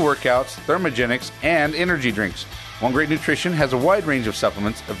 pre-workouts, thermogenics, and energy drinks. One Great Nutrition has a wide range of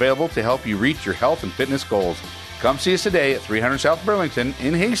supplements available to help you reach your health and fitness goals. Come see us today at 300 South Burlington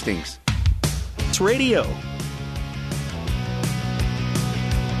in Hastings. It's radio.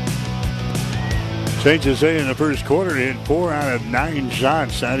 St. Cecilia in the first quarter hit 4 out of 9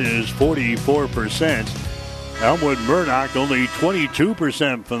 shots. That is 44%. Elmwood Murdock only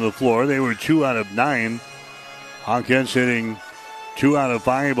 22% from the floor. They were 2 out of 9. Hawkins hitting 2 out of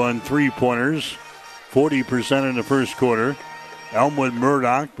 5 on 3-pointers. 40% in the first quarter. Elmwood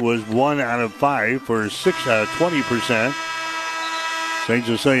Murdock was 1 out of 5 for 20%. St.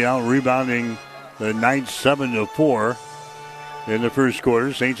 Cecilia out rebounding the Knights 7-4. In the first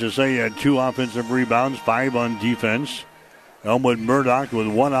quarter, St. Cecilia had 2 offensive rebounds, 5 on defense. Elmwood Murdock with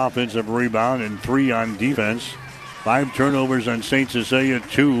 1 offensive rebound and 3 on defense. 5 turnovers on St. Cecilia,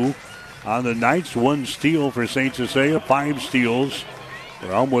 2 on the Knights. 1 steal for St. Cecilia, 5 steals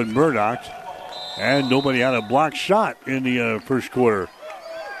for Elmwood Murdock. And nobody had a blocked shot in the first quarter.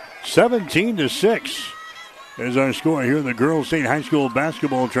 17-6 is our score here in the Girls State High School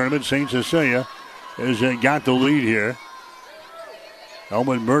Basketball Tournament. St. Cecilia has got the lead here.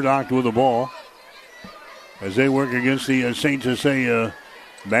 Elmwood Murdock with the ball as they work against the St. Cecilia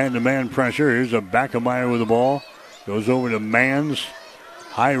man-to-man pressure. Here's a Backemeyer with the ball. Goes over to Mans.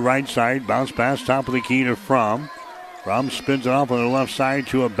 High right side. Bounce pass top of the key to Fromm. Fromm spins it off on the left side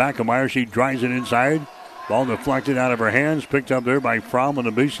to a Backemeyer. She drives it inside. Ball deflected out of her hands. Picked up there by Fromm on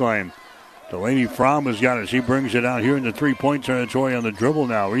the baseline. Delaney Fromm has got it. She brings it out here in the three-point territory on the dribble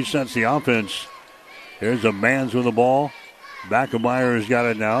now. Resets the offense. Here's a Mans with the ball. Backemeyer has got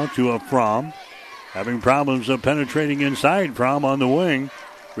it now to a Fromm. Having problems of penetrating inside. Fromm on the wing.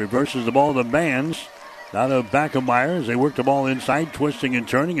 Reverses the ball to Mans. Now to Backemeyer as they work the ball inside, twisting and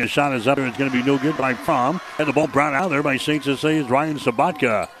turning. A shot is up there. It's going to be no good by Fromm. And the ball brought out there by St. Cecilia's Ryan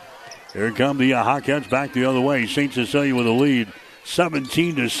Sabatka. Here come the Hawkettes back the other way. St. Cecilia with a lead,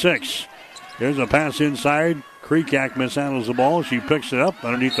 17-6. Here's a pass inside. Kreekak mishandles the ball. She picks it up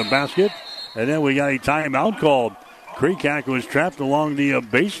underneath the basket. And then we got a timeout called. Kreekak was trapped along the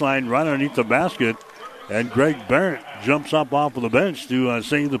baseline right underneath the basket. And Greg Barrett jumps up off of the bench to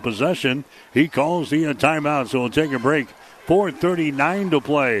save the possession. He calls the timeout, so we'll take a break. 4:39 to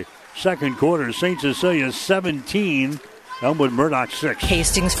play. Second quarter, St. Cecilia 17, Elmwood Murdock 6.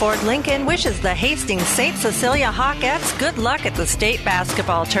 Hastings Ford Lincoln wishes the Hastings St. Cecilia Hawkettes good luck at the state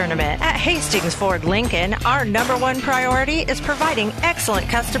basketball tournament. At Hastings Ford Lincoln, our number one priority is providing excellent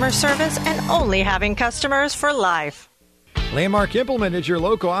customer service and only having customers for life. Landmark Implement is your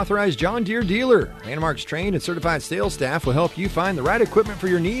local authorized John Deere dealer. Landmark's trained and certified sales staff will help you find the right equipment for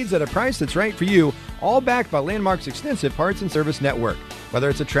your needs at a price that's right for you, all backed by Landmark's extensive parts and service network. Whether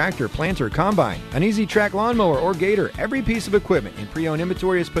it's a tractor, planter, combine, an easy track lawnmower, or gator, every piece of equipment in pre-owned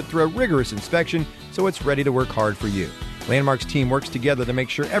inventory is put through a rigorous inspection so it's ready to work hard for you. Landmark's team works together to make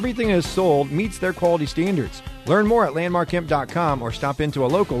sure everything that is sold meets their quality standards. Learn more at landmarkimp.com or stop into a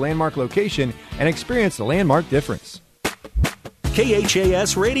local Landmark location and experience the Landmark difference.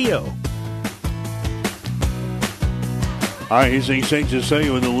 KHAS Radio. All right, he's St.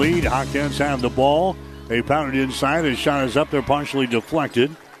 Cecilia with the lead. Hawkettes have the ball. They pounded inside. His shot is up there, partially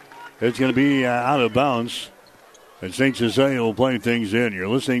deflected. It's going to be out of bounds. And St. Cecilia will play things in. You're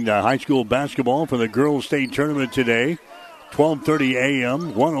listening to high school basketball for the girls' state tournament today. 12:30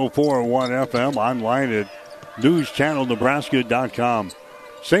 a.m., 104.1 FM, online at newschannelnebraska.com.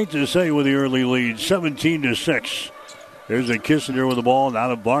 St. Cecilia with the early lead, 17-6. There's a Kissinger with the ball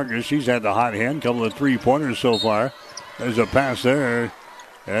out of Vargas. She's had the hot hand, couple of three-pointers so far. There's a pass there,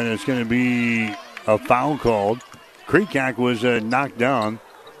 and it's going to be a foul called. Kreekak was knocked down.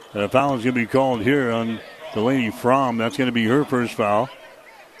 And a foul is going to be called here on Delaney Fromm. That's going to be her first foul.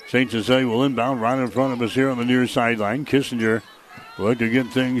 St. Cecilia will inbound right in front of us here on the near sideline. Kissinger will look to get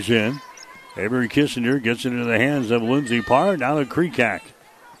things in. Avery Kissinger gets it into the hands of Lindsey Parr. Now to Kreekak.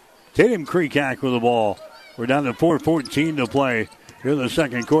 Tatum Kreekak with the ball. We're down to 4:14 to play. Here in the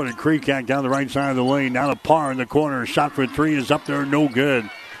second quarter, Kreekak down the right side of the lane. Now to Parr in the corner. Shot for three is up there, no good.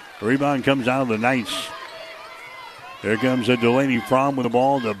 The rebound comes out of the Knights. Here comes a Delaney Fromm with the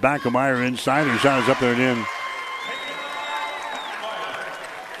ball. The Backemeyer inside. Her shot is up there and in.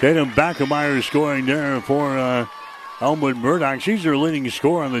 Tatum Backemeyer scoring there for Elmwood Murdock. She's their leading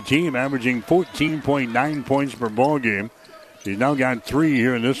scorer on the team, averaging 14.9 points per ball game. She's now got three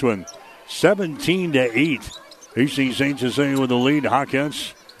here in this one. 17-8. Hastings St. Cecilia with the lead.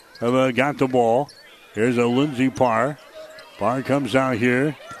 Hawkettes have got the ball. Here's a Lindsey Parr. Parr comes out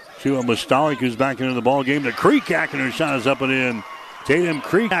here to a Mostalik who's back into the ball game. The Kreekak, and her shot is up and in. Tatum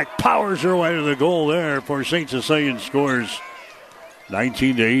Kreekak powers her way to the goal there for St. Cecilia and scores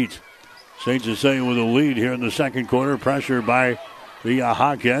 19-8. St. Cecilia with a lead here in the second quarter. Pressure by the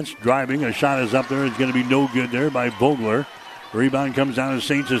Hawkettes. Driving. A shot is up there. It's going to be no good there by Vogler. Rebound comes down to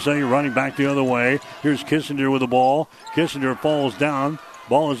St. Cecilia, running back the other way. Here's Kissinger with the ball. Kissinger falls down.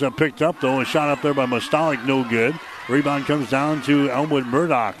 Ball is picked up, though. A shot up there by Mostalik, no good. Rebound comes down to Elmwood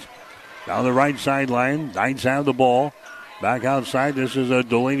Murdock. Down the right sideline. Knights have the ball. Back outside. This is a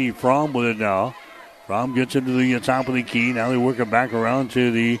Delaney Fromm with it now. Fromm gets into the top of the key. Now they work it back around to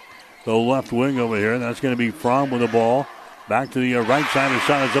the left wing over here. That's going to be Fromm with the ball. Back to the right side. The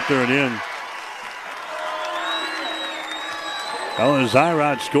shot is up there and in. Ellen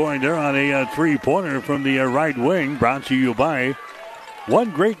Zyrot scoring there on a three-pointer from the right wing. Brought to you by One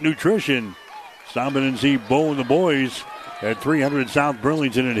Great Nutrition. Stop in and see Bo and the boys at 300 South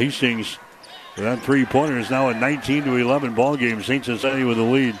Burlington and Hastings. That three-pointer is now a 19-11 ball game. St. Cecilia with the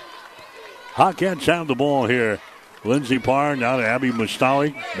lead. Hawkettes have the ball here. Lindsey Parr now to Abby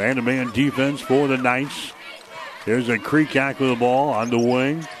Mostalik. Man-to-man defense for the Knights. Here's a Kreekak with the ball on the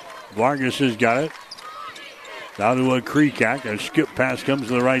wing. Vargas has got it. Now to a Kreekak. A skip pass comes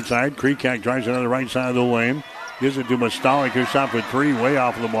to the right side. Kreekak drives it on the right side of the lane. Gives it to Mostalik. Her shot for three, way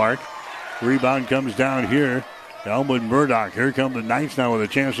off the mark. Rebound comes down here. Elmwood Murdock. Here come the Knights now with a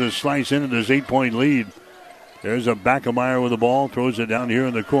chance to slice into this 8-point lead. There's a Backemeyer with the ball. Throws it down here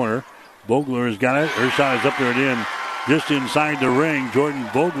in the corner. Vogler has got it. Her shot is up there and in. Just inside the ring. Jordan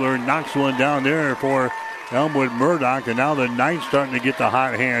Vogler knocks one down there for Elmwood Murdock. And now the Knights starting to get the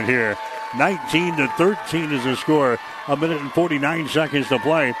hot hand here. 19-13 is the score. 1 minute and 49 seconds to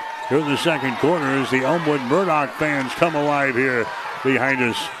play. Here in the second quarter as the Elmwood Murdock fans come alive here behind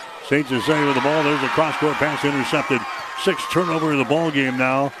us. St. Cecilia with the ball. There's a cross-court pass intercepted. 6th turnover of the ball game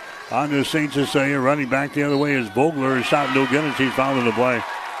now. On to St. Cecilia. Running back the other way is Vogler. His shot no good, and she's fouled in the play.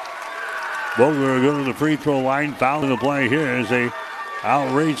 Vogler will go to the free throw line. Foul in the play here as they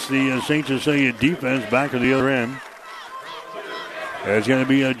outrace the St. Cecilia defense back to the other end. It's going to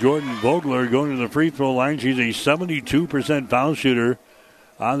be Jordan Vogler going to the free throw line. She's a 72% foul shooter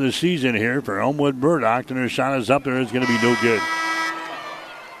on the season here for Elmwood Murdock, and her shot is up there. It's going to be no good.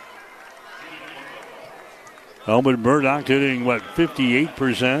 Elmwood Murdock hitting,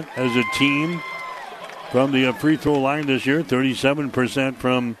 58% as a team from the free throw line this year. 37%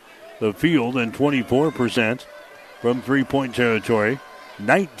 from the field and 24% from three-point territory.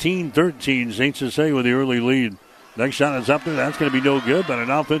 19-13, St. Cecilia with the early lead. Next shot is up there. That's going to be no good, but an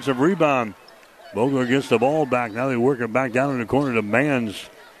offensive rebound. Vogler gets the ball back. Now they work it back down in the corner to Mans.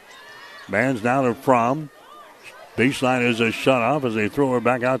 Mans now to Fromm. Baseline is a shutoff as they throw her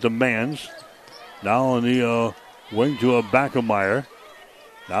back out to Mans. Now on the wing to a Backemeyer.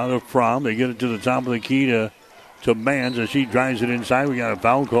 Now to Fromm. They get it to the top of the key to Mans as she drives it inside. We got a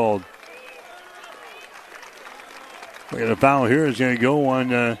foul called. We got a foul here. It's going to go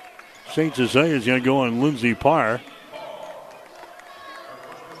on St. Cecilia. It's going to go on Lindsey Parr.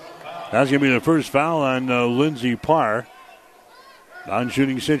 That's going to be the first foul on Lindsey Parr.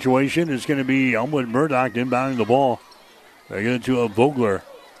 Non-shooting situation. It's going to be Elmwood Murdock inbounding the ball. They get it to a Vogler.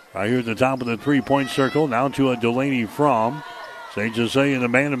 Right here at the top of the three-point circle. Now to a Delaney Fromm. St. Cecilia in the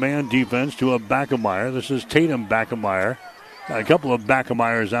man-to-man defense to a Backemeyer. This is Tatum Backemeyer. Got a couple of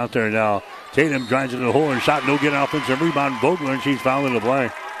Backemeyers out there now. Tatum drives into the hole and shot no good. Offensive rebound. Vogler, and she's fouled in the play.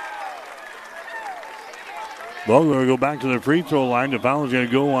 Vogler will go back to the free throw line. The foul is going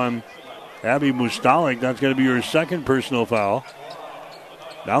to go on Abby Mustalik. That's going to be her second personal foul.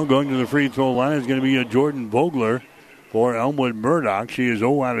 Now going to the free throw line is going to be a Jordan Vogler for Elmwood Murdock. She is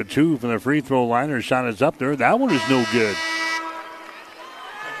 0 out of 2 from the free throw line. Her shot is up there. That one is no good.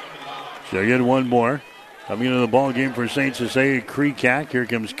 She'll get one more. Coming into the ball game for St. Cecilia, Kreekak. Here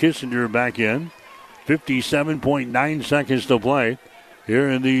comes Kissinger back in. 57.9 seconds to play here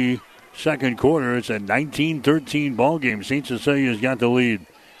in the second quarter. It's a 19-13 ball game. St. Cecilia's got the lead.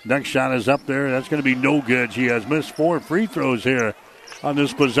 Next shot is up there. That's going to be no good. She has missed 4 free throws here on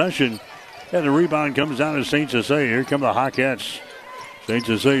this possession. And the rebound comes down to St. Cecilia. Here come the Hawkettes. St.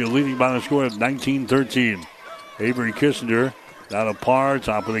 Cecilia leading by the score of 19-13. Avery Kissinger down to Parr,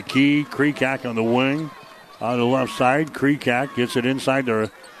 top of the key. Kreekak on the wing. On the left side, Kreekak gets it inside to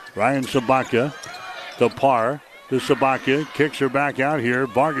Ryan Sabatka. To Parr. To Sabatka. Kicks her back out here.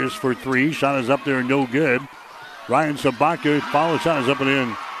 Vargas for 3. Shot is up there, no good. Ryan Sabatka, follow shot is up and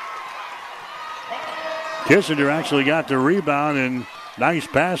in. Kissinger actually got the rebound, and nice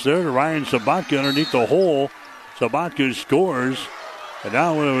pass there to Ryan Sabatka underneath the hole. Sabatka scores. And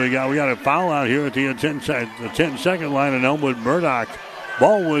now what do we got? We got a foul out here at the 10-second line in Elmwood Murdock.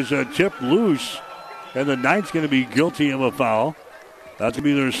 Ball was tipped loose, and the Knights going to be guilty of a foul. That's going to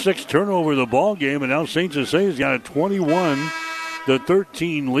be their 6th turnover of the ball game, and now St. Cecilia's got a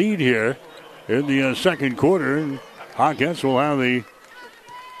 21-13 lead here in the second quarter. And Hawkettes will have the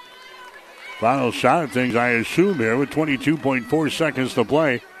final shot of things, I assume, here with 22.4 seconds to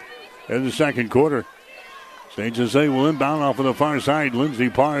play in the second quarter. St. Cecilia will inbound off of the far side. Lindsey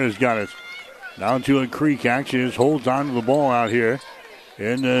Parr has got it. Down to a Kreekak. She just holds on to the ball out here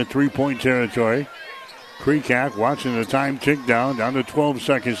in three-point territory. Kreekak watching the time tick down to 12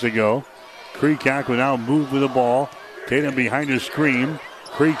 seconds to go. Kreekak will now move with the ball. Tatum behind the screen.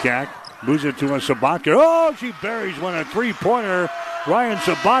 Kreekak moves it to a Sabatka. Oh, she buries one, a three-pointer. Ryan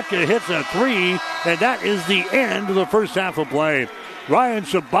Sabatka hits a 3, and that is the end of the first half of play. Ryan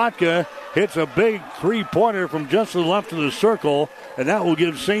Sabatka hits a big three-pointer from just to the left of the circle, and that will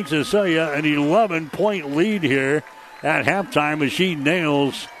give St. Cecilia an 11-point lead here at halftime as she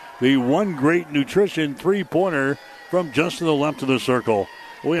nails the One Great Nutrition three-pointer from just to the left of the circle.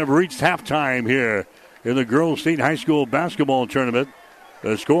 We have reached halftime here in the Girls State High School Basketball Tournament.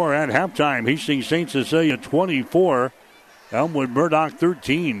 The score at halftime, Hastings St. Cecilia 24, Elmwood Murdock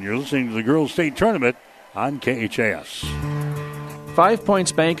 13. You're listening to the Girls State Tournament on KHAS. 5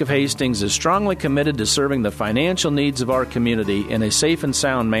 Points Bank of Hastings is strongly committed to serving the financial needs of our community in a safe and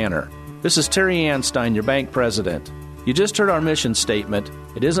sound manner. This is Terry Anstein, your bank president. You just heard our mission statement.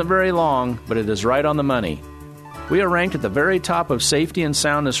 It isn't very long, but it is right on the money. We are ranked at the very top of safety and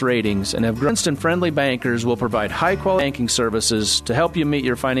soundness ratings and have grants and friendly bankers will provide high-quality banking services to help you meet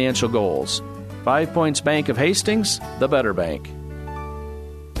your financial goals. 5 Points Bank of Hastings, the better bank.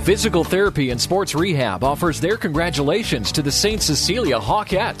 Physical Therapy and Sports Rehab offers their congratulations to the St. Cecilia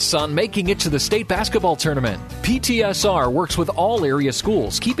Hawkettes on making it to the state basketball tournament. PTSR works with all area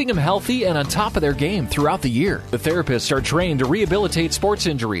schools, keeping them healthy and on top of their game throughout the year. The therapists are trained to rehabilitate sports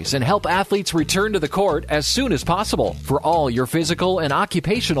injuries and help athletes return to the court as soon as possible. For all your physical and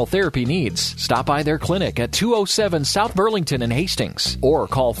occupational therapy needs, stop by their clinic at 207 South Burlington in Hastings or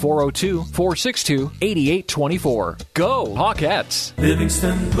call 402-462-8824. Go Hawkettes!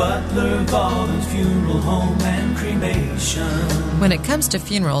 Livingston Butler Volunteer Funeral Home and Cremation. When it comes to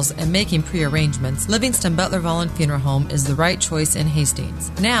funerals and making pre-arrangements, Livingston Butler Volunteer Funeral Home is the right choice in Hastings.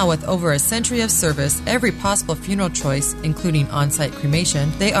 Now, with over a century of service, every possible funeral choice, including on-site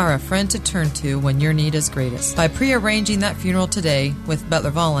cremation, they are a friend to turn to when your need is greatest. By pre-arranging that funeral today with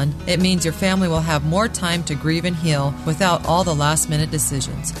Butler Volun, it means your family will have more time to grieve and heal without all the last-minute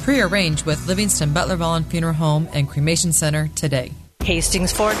decisions. Pre-arrange with Livingston Butler Volun Funeral Home and Cremation Center today.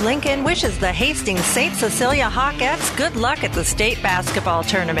 Hastings Ford Lincoln wishes the Hastings St. Cecilia Hawkettes good luck at the state basketball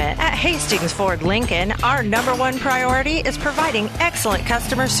tournament. At Hastings Ford Lincoln, our number one priority is providing excellent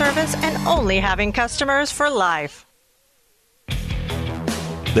customer service and only having customers for life.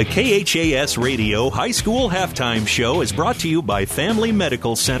 The KHAS Radio High School Halftime Show is brought to you by Family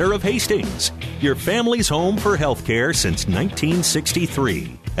Medical Center of Hastings, your family's home for healthcare since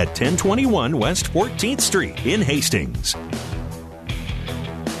 1963 at 1021 West 14th Street in Hastings.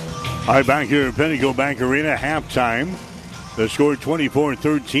 All right, back here at Pinnacle Bank Arena, halftime. The score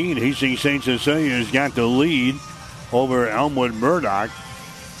 24-13. Hastings St. Cecilia has got the lead over Elmwood Murdock.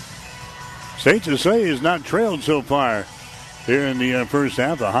 St. Cecilia has not trailed so far here in the first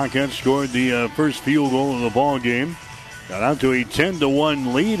half. The Hawkettes scored the first field goal of the ball game. Got out to a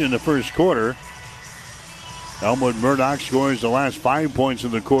 10-1 lead in the first quarter. Elmwood Murdock scores the last 5 points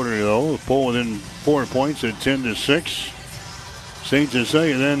of the quarter, though. Pull within 4 points at 10-6. St.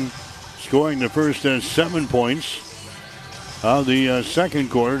 Cecilia then scoring the first 7 points of the second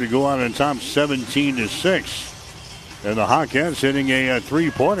quarter to go out on top 17-6. And the Hawkettes hitting a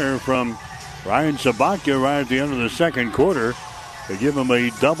three-pointer from Ryan Sabatka right at the end of the second quarter to give them a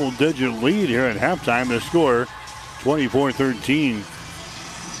double-digit lead here at halftime. The score 24-13.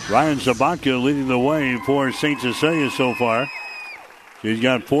 Ryan Sabatka leading the way for St. Cecilia so far. She's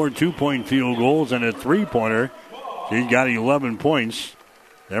got 4 two-point field goals and a three-pointer. She's got 11 points.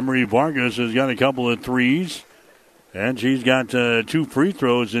 Emery Vargas has got a couple of threes. And she's got 2 free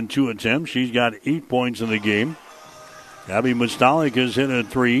throws in 2 attempts. She's got 8 points in the game. Abby Mustalik has hit a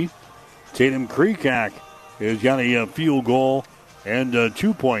 3. Tatum Kreekak has got a field goal and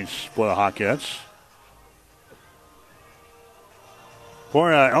 2 points for the Hawkettes.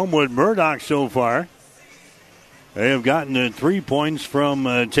 For Elmwood Murdock so far, they have gotten 3 points from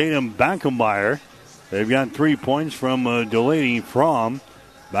Tatum Backenmeyer. They've got 3 points from Delaney Fromm.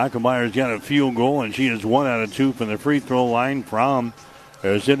 Backenmeyer's got a field goal, and she is 1 out of 2 from the free throw line. Fromm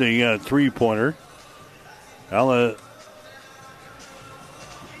has hit a three-pointer. Ella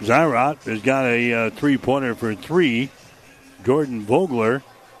Zyrot has got a three-pointer for 3. Jordan Vogler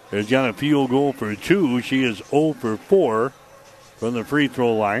has got a field goal for 2. She is 0 for 4 from the free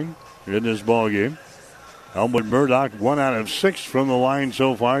throw line in this ball game. Elmwood Murdock 1 out of 6 from the line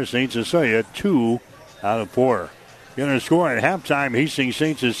so far. St. Cecilia 2 out of 4. Going to score at halftime. Hastings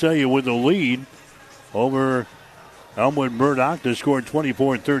St. Cecilia with the lead over Elmwood Murdock. The score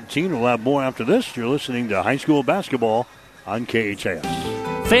 24-13. We'll have more after this. You're listening to high school basketball on KHAS.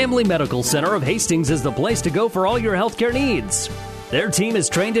 Family Medical Center of Hastings is the place to go for all your healthcare needs. Their team is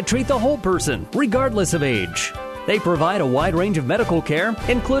trained to treat the whole person, regardless of age. They provide a wide range of medical care,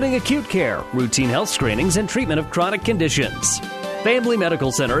 including acute care, routine health screenings, and treatment of chronic conditions. Family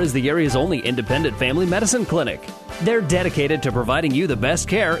Medical Center is the area's only independent family medicine clinic. They're dedicated to providing you the best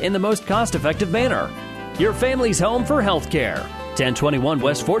care in the most cost-effective manner. Your family's home for health care. 1021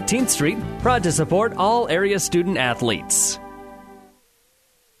 West 14th Street, proud to support all area student athletes.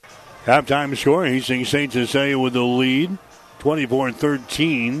 Halftime score, Hastings St. Cecilia with the lead,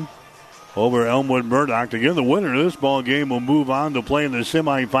 24-13 over Elmwood Murdock. Again, the winner of this ball game will move on to play in the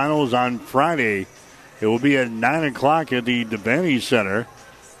semifinals on Friday. It will be at 9 o'clock at the Devaney Center.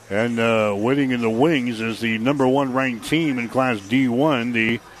 And waiting in the wings is the number 1 ranked team in Class D1,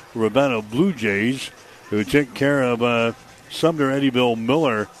 the Ravenna Blue Jays, who took care of Sumner Eddyville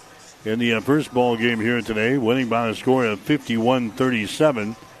Miller in the first ball game here today, winning by a score of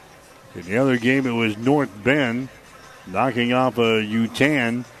 51-37. In the other game, it was North Bend knocking off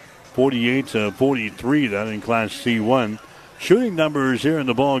Utan 48-43, that in Class C1. Shooting numbers here in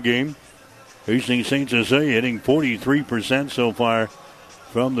the ball game. Hastings St. Cecilia hitting 43% so far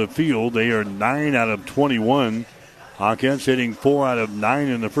from the field. They are 9 out of 21 Hawkins hitting 4 out of 9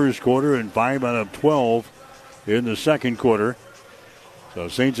 in the first quarter and 5 out of 12 in the second quarter. So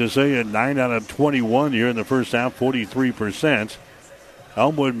St. Cecilia 9 out of 21 here in the first half, 43%.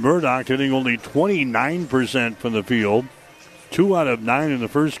 Elmwood Murdock hitting only 29% from the field. 2 out of 9 in the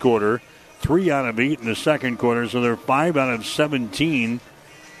first quarter, 3 out of 8 in the second quarter. So they're 5 out of 17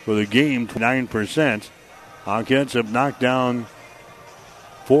 for the game, 9%. Hawkins have knocked down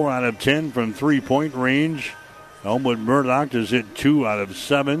 4 out of 10 from three-point range. Elmwood Murdock has hit 2 out of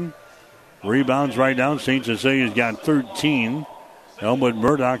 7. Rebounds right now, St. Cecilia's got 13. Elmwood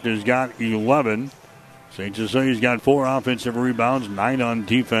Murdock has got 11. St. Cecilia's got 4 offensive rebounds, 9 on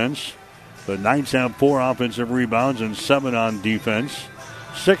defense. The Knights have 4 offensive rebounds and 7 on defense.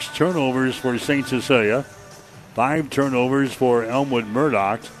 6 turnovers for St. Cecilia. 5 turnovers for Elmwood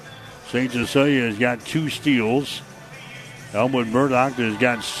Murdock. St. Cecilia has got 2 steals. Elmwood Murdock has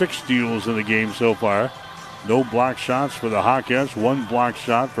got 6 steals in the game so far. No block shots for the Hawkettes. 1 block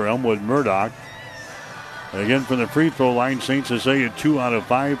shot for Elmwood Murdock. And again, from the free throw line, St. Cecilia 2 out of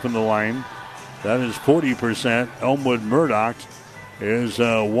 5 from the line. That is 40%. Elmwood Murdock is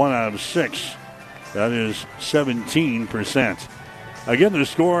 1 out of 6. That is 17%. Again, the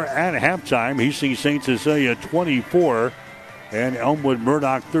score at halftime, Hastings St. Cecilia 24 and Elmwood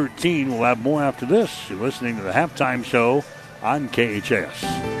Murdock 13. We'll have more after this. You're listening to the halftime show on KHAS.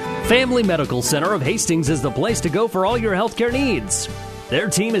 Family Medical Center of Hastings is the place to go for all your healthcare needs. Their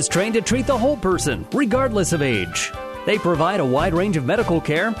team is trained to treat the whole person, regardless of age. They provide a wide range of medical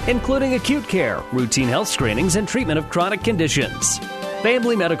care, including acute care, routine health screenings, and treatment of chronic conditions.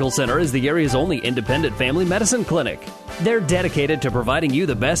 Family Medical Center is the area's only independent family medicine clinic. They're dedicated to providing you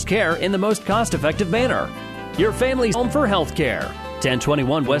the best care in the most cost-effective manner. Your family's home for health care.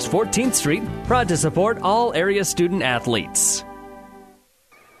 1021 West 14th Street, proud to support all area student athletes.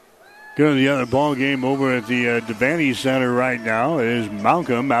 Go to the other ball game over at the Devaney Center right now. It is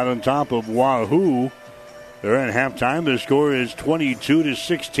Malcolm out on top of Wahoo. They're at halftime. The score is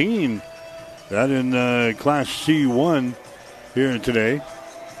 22-16. That in Class C1 here today.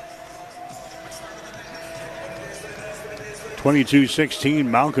 22-16.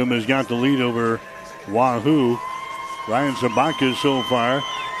 Malcolm has got the lead over Wahoo. Ryan Sabatka so far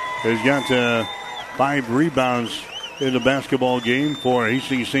has got 5 rebounds in the basketball game for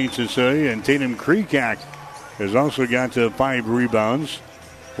Hastings St. Cecilia. And Tatum Kreekak has also got 5 rebounds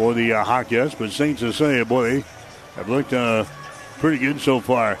for the Hawkettes. But St. Cecilia, boy, they have looked pretty good so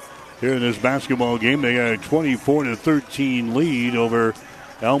far here in this basketball game. They got a 24-13 lead over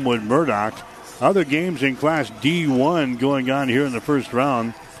Elmwood Murdock. Other games in Class D1 going on here in the first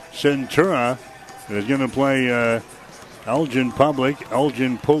round. Centura is going to play Elgin Public,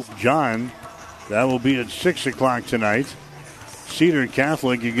 Elgin Pope John. That will be at 6 o'clock tonight. Cedar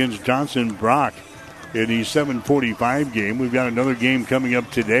Catholic against Johnson Brock in the 7:45 game. We've got another game coming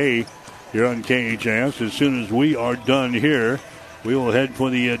up today here on KHAS. As soon as we are done here, we will head for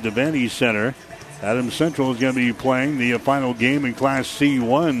the Devaney Center. Adams Central is going to be playing the final game in Class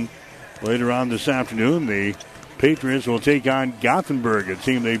C1 later on this afternoon. The Patriots will take on Gothenburg, a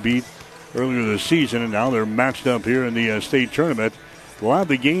team they beat earlier this season, and now they're matched up here in the state tournament. We'll have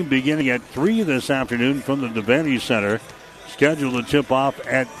the game beginning at 3 this afternoon from the Devaney Center. Scheduled to tip off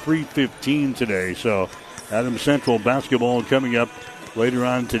at 3:15 today. So Adams Central basketball coming up later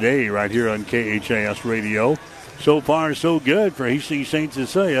on today right here on KHAS Radio. So far, so good for Hastings St.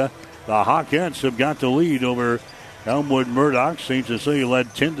 Cecilia. The Hawkettes have got the lead over Elmwood Murdock. St. Cecilia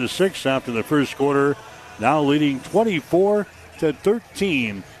led 10-6 after the first quarter. Now leading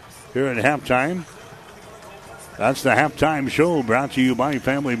 24-13 here at halftime. That's the halftime show brought to you by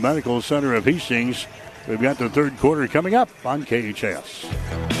Family Medical Center of Hastings. We've got the third quarter coming up on KHS.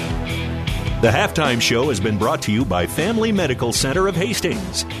 The halftime show has been brought to you by Family Medical Center of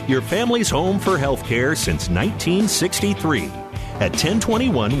Hastings, your family's home for health care since 1963 at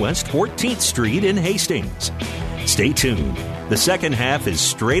 1021 West 14th Street in Hastings. Stay tuned. The second half is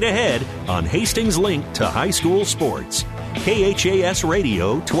straight ahead on Hastings' link to high school sports. KHAS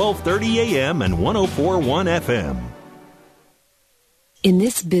Radio, 1230 AM and 104.1 FM. In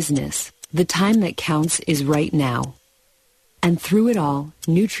this business, the time that counts is right now. And through it all,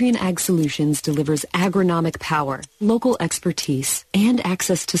 Nutrien Ag Solutions delivers agronomic power, local expertise, and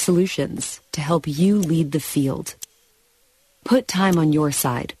access to solutions to help you lead the field. Put time on your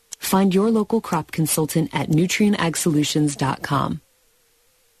side. Find your local crop consultant at nutrienagsolutions.com.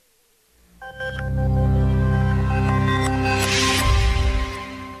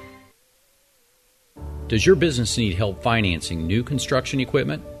 Does your business need help financing new construction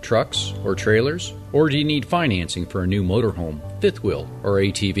equipment, trucks, or trailers? Or do you need financing for a new motorhome, fifth wheel, or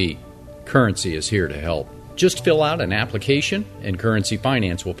ATV? Currency is here to help. Just fill out an application, and Currency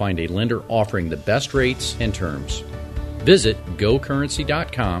Finance will find a lender offering the best rates and terms. Visit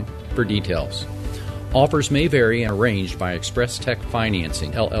gocurrency.com for details. Offers may vary and arranged by Express Tech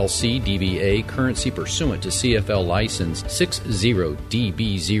Financing, LLC, DBA, currency pursuant to CFL license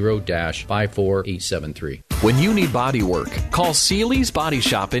 60DB0-54873. When you need body work, call Seeley's Body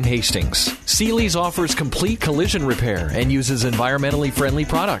Shop in Hastings. Seeley's offers complete collision repair and uses environmentally friendly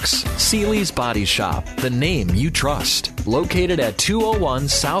products. Seeley's Body Shop, the name you trust. Located at 201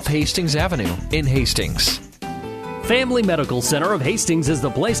 South Hastings Avenue in Hastings. Family Medical Center of Hastings is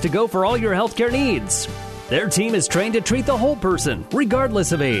the place to go for all your healthcare needs. Their team is trained to treat the whole person,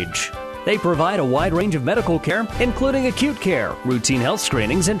 regardless of age. They provide a wide range of medical care, including acute care, routine health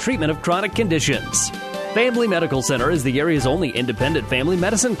screenings, and treatment of chronic conditions. Family Medical Center is the area's only independent family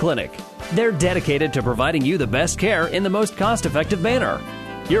medicine clinic. They're dedicated to providing you the best care in the most cost-effective manner.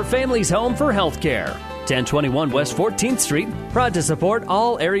 Your family's home for healthcare. 1021 West 14th Street, proud to support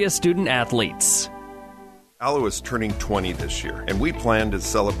all area student athletes. Allo is turning 20 this year, and we plan to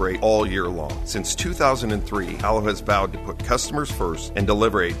celebrate all year long. Since 2003, Allo has vowed to put customers first and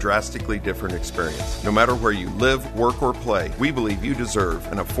deliver a drastically different experience. No matter where you live, work, or play, we believe you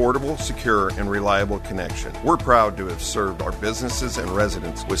deserve an affordable, secure, and reliable connection. We're proud to have served our businesses and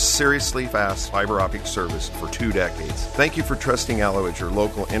residents with seriously fast fiber optic service for 2 decades. Thank you for trusting Allo as your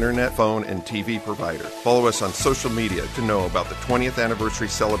local internet, phone, and TV provider. Follow us on social media to know about the 20th anniversary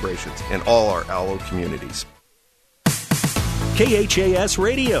celebrations in all our Allo communities. KHAS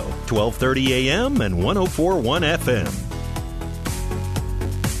Radio, 1230 AM and 104.1 FM.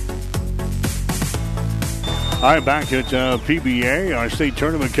 All right, back at PBA. Our state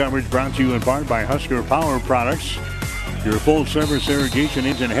tournament coverage brought to you in part by Husker Power Products, your full-service irrigation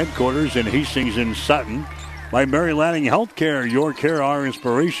engine headquarters in Hastings and Sutton. By Mary Lanning Healthcare, your care, our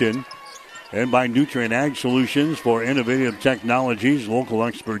inspiration. And by Nutrient Ag Solutions for innovative technologies, local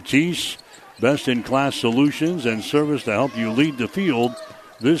expertise, best-in-class solutions and service to help you lead the field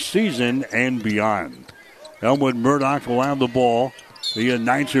this season and beyond. Elmwood Murdock will have the ball. The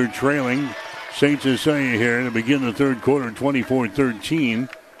Knights are trailing St. Cecilia here to begin the third quarter, 24-13.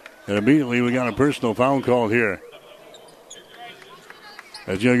 And immediately we got a personal foul call here.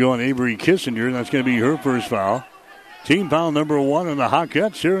 That's going to go on Avery Kissinger. That's going to be her first foul. Team foul number 1 on the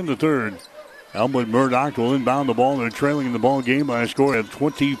Hawkettes here in the third. Elmwood Murdock will inbound the ball. They're trailing in the ball game by a score of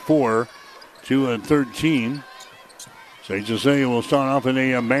 24-13. St. Cecilia will start off in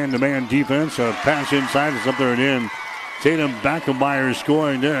a man-to-man defense. A pass inside is up there and in. Tatum Backemeyer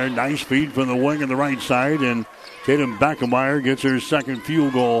scoring there. Nice feed from the wing on the right side. And Tatum Backemeyer gets her second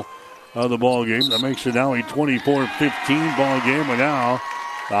field goal of the ball game. That makes it now a 24-15 ball game. But now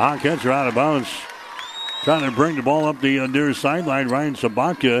the Hawkettes are out of bounds. Trying to bring the ball up the near sideline. Ryan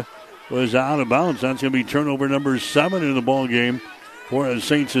Sabatka was out of bounds. That's going to be turnover number 7 in the ball game for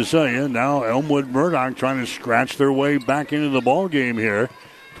St. Cecilia. Now Elmwood Murdock trying to scratch their way back into the ball game here.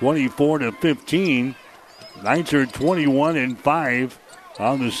 24-15. Knights are 21-5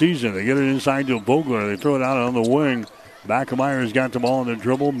 on the season. They get it inside to Vogler. They throw it out on the wing. Backemeyer got the ball on the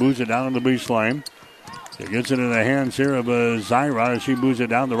dribble, moves it down on the baseline. She gets it in the hands here of Zyra as she moves it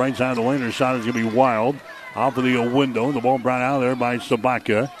down the right side of the lane. Her shot is going to be wild. Off of the window. The ball brought out there by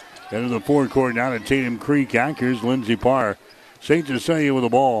Sabatka. Into the forecourt now to Tatum Creek. Here's Lindsey Parr. St. Cecilia with the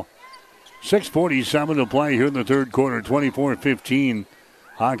ball. 6:47 to play here in the third quarter. 24-15.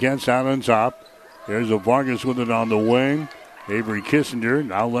 Hawkettes out on top. There's a Vargas with it on the wing. Avery Kissinger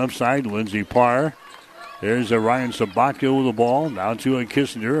now left side. Lindsey Parr. There's a Ryan Sabatka with the ball. Now to a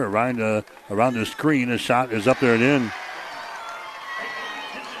Kissinger around the screen. A shot is up there and in.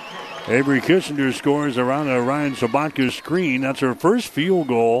 Avery Kissinger scores around a Ryan Sabatka's screen. That's her first field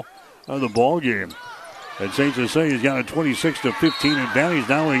goal of the ball game. And St. Cecilia's got a 26-15 advantage.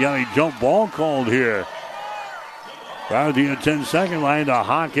 Now we got a jump ball called here. Out of the 10-second line, the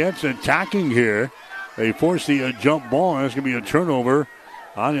Hawkettes attacking here. They force the jump ball. That's going to be a turnover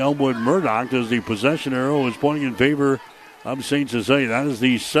on Elmwood Murdock as the possession arrow is pointing in favor of St. Cecilia. That is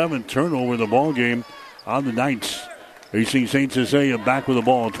the 7th turnover of the ball game on the Knights. You see St. Cecilia back with the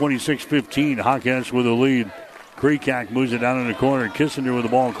ball. 26-15. Hawkettes with the lead. Kreekak moves it down in the corner. Kissinger with the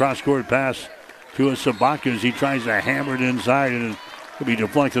ball. Cross-court pass to a Sabatka as he tries to hammer it inside, and it'll be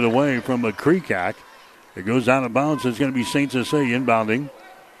deflected away from a Kreekak. It goes out of bounds. It's going to be St. Cecilia inbounding.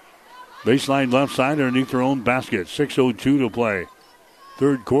 Baseline left side underneath their own basket. 6:02 to play.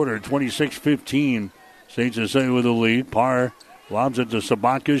 Third quarter, 26-15. St. Cecilia with the lead. Parr lobs it to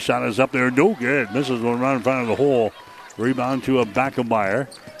Sabatka. Shot is up there. No good. Misses one right in front of the hole. Rebound to a Backemeyer.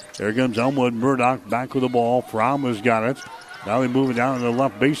 There comes Elmwood Murdock back with the ball. Fromm has got it. Now they move it down to the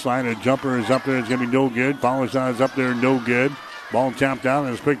left baseline. A jumper is up there. It's going to be no good. Follow shot is up there. No good. Ball tapped out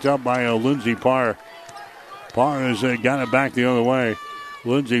and is picked up by Lindsey Parr. Parr has got it back the other way.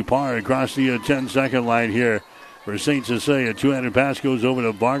 Lindsey Parr across the 10-second line here for St. Cecilia. Two-handed pass goes over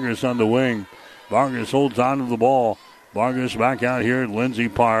to Vargas on the wing. Vargas holds on to the ball. Vargas back out here. Lindsey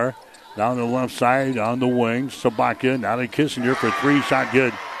Parr down the left side on the wing. Sabatka now to Kissinger for three. Shot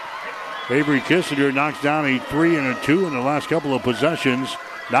good. Avery Kissinger knocks down a 3 and a 2 in the last couple of possessions.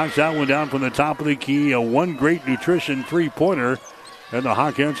 Knocks that one down from the top of the key. A one great nutrition three-pointer. And the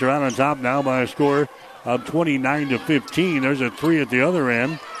Hawkettes are out on top now by a score of 29-15. There's a 3 at the other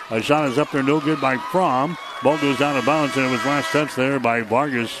end. A shot is up there, no good by Fromm. Ball goes out of bounds, and it was last touch there by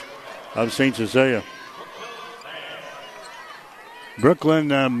Vargas of St. Cecilia. Brooklyn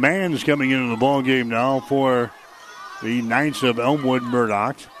Mann's coming into the ball game now for the Knights of Elmwood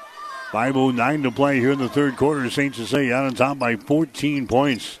Murdock. 5:09 to play here in the third quarter. St. Cecilia out on top by 14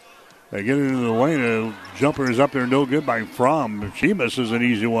 points. They get into the lane. A jumper is up there, no good by Fromm. She misses an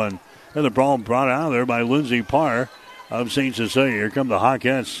easy one. And the problem brought out of there by Lindsey Parr of St. Cecilia. Here come the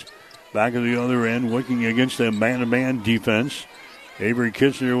Hawkettes back at the other end, working against the man-to-man defense. Avery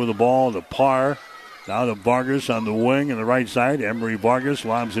Kissinger with the ball to Parr. Now to Vargas on the wing on the right side. Emery Vargas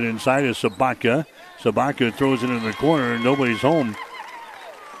lobs it inside to Sabatka. Sabatka throws it in the corner, and nobody's home.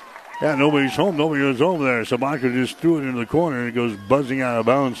 Yeah, nobody's home. Nobody was over there. Sabatka just threw it into the corner, and it goes buzzing out of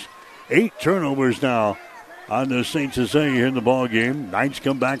bounds. 8 turnovers now on the St. Cecilia here in the ball game. Knights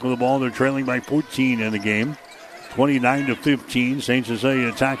come back with the ball. They're trailing by 14 in the game. 29-15. St. Cecilia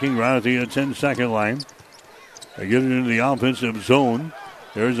attacking right at the 10-second line. They get it into the offensive zone.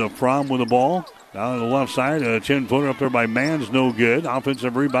 There's a Fromm with the ball. Down on the left side, a 10-footer up there by Mann's, no good.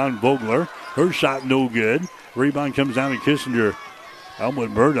 Offensive rebound, Vogler. Her shot, no good. Rebound comes down to Kissinger.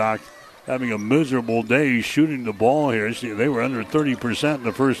 Elmwood Murdock having a miserable day shooting the ball here. See, they were under 30% in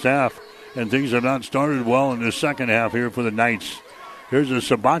the first half, and things have not started well in the second half here for the Knights. Here's a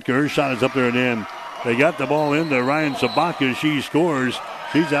Sabatka. Her shot is up there and in. They got the ball into Ryan Sabatka. She scores.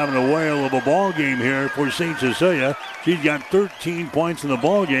 She's having a whale of a ball game here for St. Cecilia. She's got 13 points in the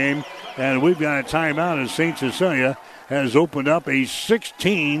ball game, and we've got a timeout as St. Cecilia has opened up a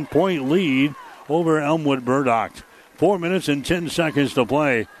 16-point lead over Elmwood Murdock. 4 minutes and 10 seconds to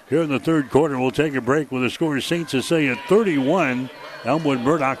play here in the third quarter. We'll take a break with the score St. Cecilia 31, Elmwood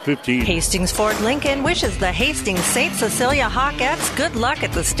Murdock 15. Hastings Ford Lincoln wishes the Hastings St. Cecilia Hawkettes good luck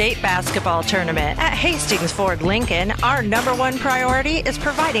at the state basketball tournament. At Hastings Ford Lincoln, our number one priority is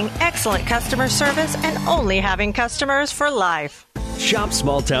providing excellent customer service and only having customers for life. Shop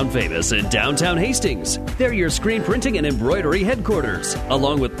Small Town Famous in downtown Hastings. They're your screen printing and embroidery headquarters,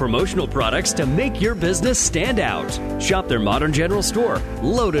 along with promotional products to make your business stand out. Shop their modern general store,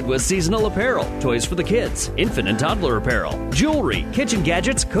 loaded with seasonal apparel, toys for the kids, infant and toddler apparel, jewelry, kitchen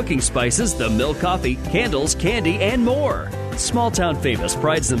gadgets, cooking spices, the milk coffee, candles, candy, and more. Small Town Famous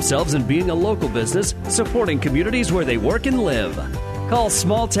prides themselves in being a local business, supporting communities where they work and live. Call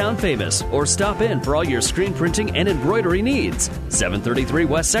Small Town Famous or stop in for all your screen printing and embroidery needs. 733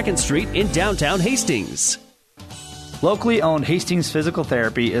 West 2nd Street in downtown Hastings. Locally owned Hastings Physical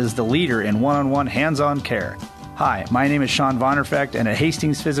Therapy is the leader in one-on-one hands-on care. Hi, my name is Sean Vonderfecht, and at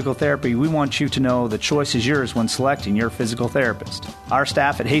Hastings Physical Therapy, we want you to know the choice is yours when selecting your physical therapist. Our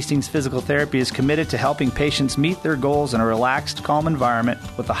staff at Hastings Physical Therapy is committed to helping patients meet their goals in a relaxed, calm environment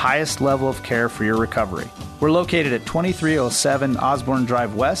with the highest level of care for your recovery. We're located at 2307 Osborne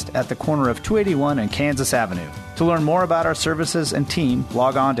Drive West at the corner of 281 and Kansas Avenue. To learn more about our services and team,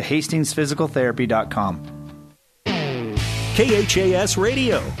 log on to hastingsphysicaltherapy.com. KHAS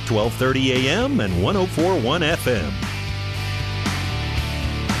Radio, 1230 AM and 104.1 FM.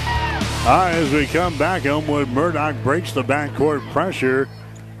 All right, as we come back, Elmwood Murdock breaks the backcourt pressure.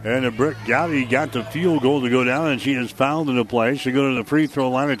 And Britt Gowdy got the field goal to go down, and she is fouled in the play. She'll go to the free throw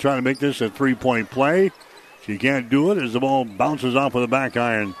line and try to make this a three-point play. She can't do it as the ball bounces off of the back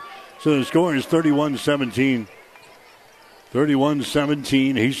iron. So the score is 31-17.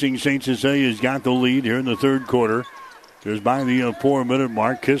 31-17. Hastings St. Cecilia's got the lead here in the third quarter. Just by the 4-minute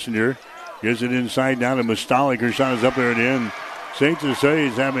mark, Kissinger gives it inside down to Mustalik. Her shot is up there and in. St. Cecilia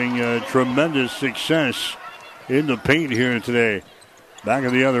is having tremendous success in the paint here today. Back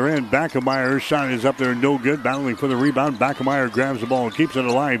at the other end, Backemeyer, shot is up there, no good. Battling for the rebound. Backemeyer grabs the ball and keeps it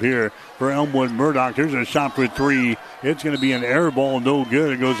alive here for Elmwood Murdock. There's a shot for three. It's going to be an air ball, no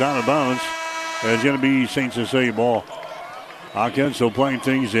good. It goes out of bounds. And it's going to be St. Cecilia ball. Hawkins still playing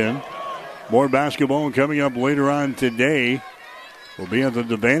things in. More basketball coming up later on today. We'll be at the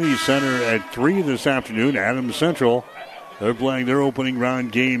Devaney Center at 3 this afternoon. Adams Central, they're playing their opening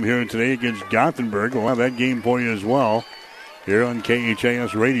round game here today against Gothenburg. We'll have that game for you as well. here on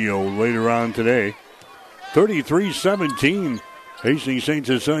KHAS Radio later on today. 33-17. Hastings St.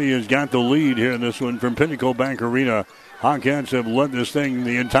 Cecilia's got the lead here in this one from Pinnacle Bank Arena. Hawkins have led this thing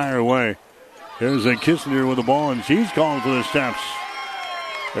the entire way. Here's a Kissinger with the ball, and she's calling for the steps.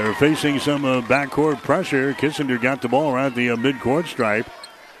 They're facing some backcourt pressure. Kissinger got the ball right at the midcourt stripe.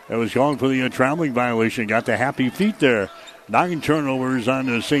 That was calling for the traveling violation. Got the happy feet there. 9 turnovers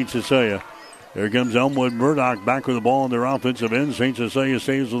on St. Cecilia. There comes Elmwood Murdock back with the ball on their offensive end. St. Cecilia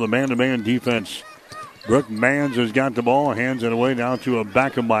saves with a man-to-man defense. Brooke Mans has got the ball, hands it away now to a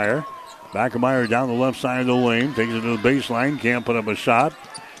Backemeyer. Backemeyer down the left side of the lane, takes it to the baseline, can't put up a shot.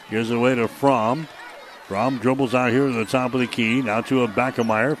 Gives it away to Fromm. Fromm dribbles out here to the top of the key, now to a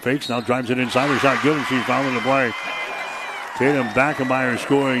Backemeyer. Fakes, now drives it inside, her shot good, and she's fouling the play. Tatum Backemeyer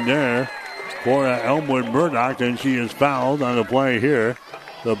scoring there for Elmwood Murdock, and she is fouled on the play here.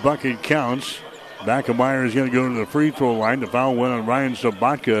 The bucket counts. Backemeyer is going to go to the free throw line. The foul went on Ryan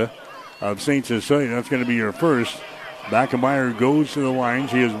Sabatka of St. Cecilia. That's going to be her first. Backemeyer goes to the line.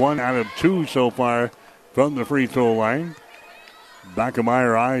 She has 1 out of 2 so far from the free throw line.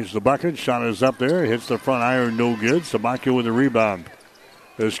 Backemeyer eyes the bucket. Shot is up there. Hits the front iron, no good. Sabatka with the rebound.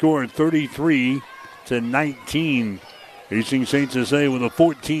 The score 33-19. Hastings St. Cecilia with a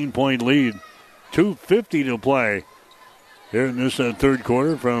 14-point lead. 2:50 to play here in this third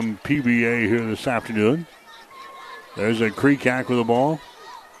quarter from PBA here this afternoon. There's a Kreekak with the ball.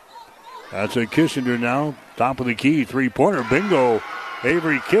 That's a Kissinger now. Top of the key, three-pointer. Bingo.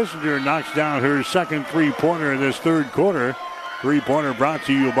 Avery Kissinger knocks down her second three-pointer in this third quarter. Three-pointer brought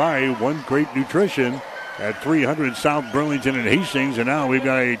to you by One Great Nutrition at 300 South Burlington and Hastings. And now we've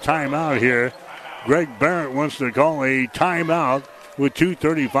got a timeout here. Greg Barrett wants to call a timeout with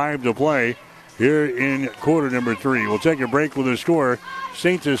 2:35 to play here in quarter number 3. We'll take a break with the score.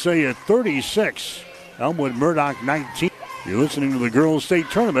 St. Cecilia 36, Elmwood Murdock 19. You're listening to the Girls State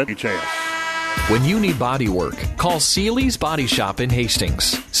Tournament. When you need body work, call Seeley's Body Shop in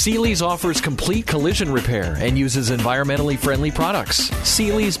Hastings. Seeley's offers complete collision repair and uses environmentally friendly products.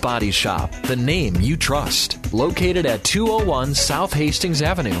 Seeley's Body Shop, the name you trust. Located at 201 South Hastings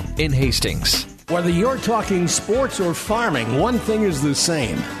Avenue in Hastings. Whether you're talking sports or farming, one thing is the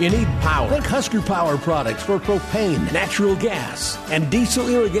same. You need power. Think Husker Power products for propane, natural gas, and diesel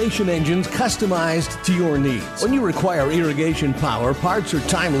irrigation engines customized to your needs. When you require irrigation power, parts, or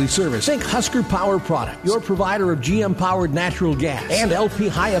timely service, think Husker Power products, your provider of GM-powered natural gas and LP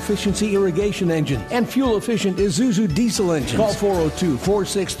high-efficiency irrigation engines and fuel-efficient Isuzu diesel engines. Call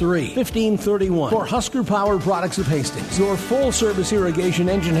 402-463-1531 for Husker Power products of Hastings, your full-service irrigation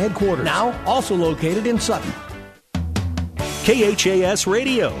engine headquarters. Now, also located in Sutton. KHAS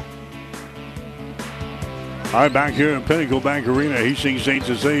Radio. All right, back here at Pinnacle Bank Arena, Hastings St.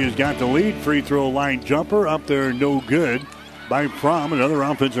 Cecilia's got the lead. Free throw line jumper up there, no good by Fromm. Another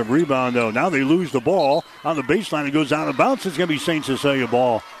offensive rebound, though. Now they lose the ball on the baseline. It goes out of bounds. It's going to be St. Cecilia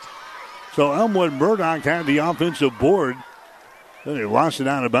ball. So Elmwood Murdock had the offensive board. Then they lost it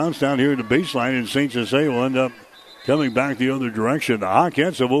out of bounds down here at the baseline, and St. Cecilia will end up coming back the other direction. The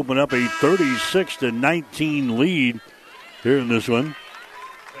Hawkettes have opened up a 36-19 lead here in this one.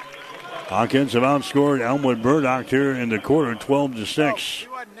 Hawkettes have outscored Elmwood Murdock here in the quarter, 12-6.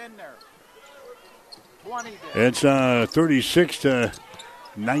 It's a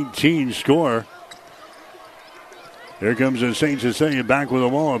 36-19 score. Here comes the St. Cecilia back with the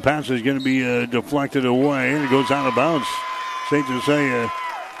ball. A pass is going to be deflected away, and it goes out of bounds. St. Cecilia,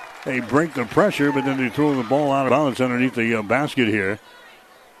 they break the pressure, but then they throw the ball out of bounds underneath the basket here.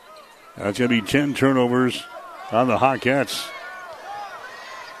 That's going to be 10 turnovers on the Hawkettes.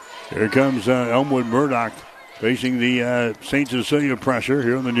 Here comes Elmwood Murdock facing the St. Cecilia pressure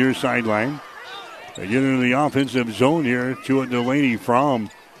here on the near sideline. They get into the offensive zone here to a Delaney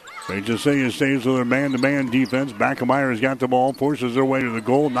Fromm. St. Cecilia stays with their man-to-man defense. Backemeyer has got the ball, forces their way to the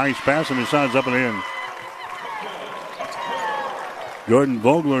goal. Nice pass, and the shot's up and in. Jordan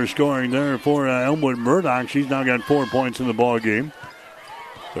Vogler scoring there for Elmwood Murdock. She's now got 4 points in the ball game.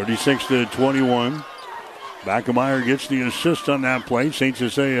 36-21. Backemeyer gets the assist on that play. St.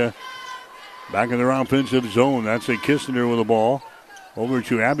 Cecilia back in their offensive zone. That's a Kissinger with the ball. Over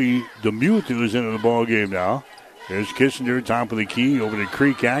to Abby DeMuth, who's into the ball game now. There's Kissinger, top of the key, over to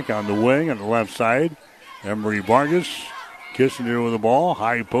Kreekak on the wing on the left side. Emery Vargas. Kissinger with the ball.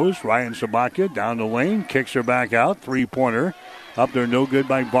 High post. Ryan Sabatka down the lane. Kicks her back out. Three-pointer. Up there, no good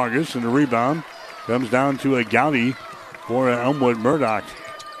by Vargas. And the rebound comes down to a Gowdy for Elmwood Murdock.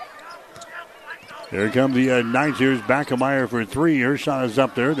 Here come the Knights. Here's Backemeyer for three. Her shot is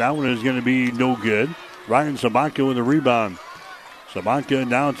up there. That one is going to be no good. Ryan Sabatka with a rebound. Sabatka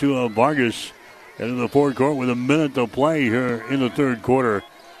down to Vargas. into the forecourt with a minute to play here in the third quarter.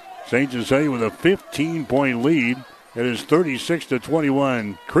 St. Cecilia with a 15-point lead. It is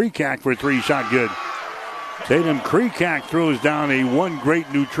 36-21. Kreekak for three, shot good. Tatum Kreekak throws down a One Great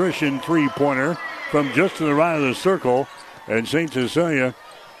Nutrition three-pointer from just to the right of the circle. And St. Cecilia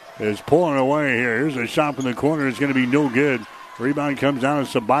is pulling away here. Here's a shot from the corner. It's going to be no good. Rebound comes down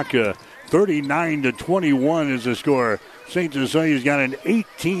to Sabaka. 39-21 is the score. St. Cecilia's got an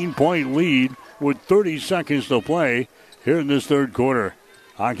 18-point lead with 30 seconds to play here in this third quarter.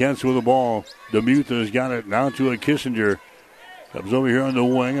 Hawkins with the ball. DeMuth has got it now to a Kissinger. Comes over here on the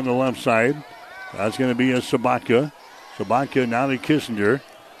wing on the left side. That's going to be a Sabatka. Sabatka now to Kissinger.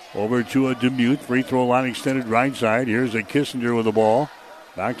 Over to a DeMuth. Free throw line extended right side. Here's a Kissinger with the ball.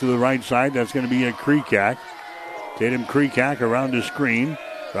 Back to the right side. That's going to be a Kreekak. Tatum Kreekak around the screen.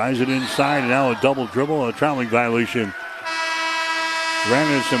 Drives it inside, and now a double dribble, a traveling violation.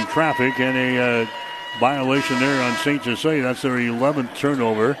 Ran into some traffic and a violation there on St. Cecilia. That's their 11th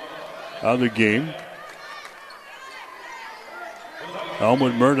turnover of the game.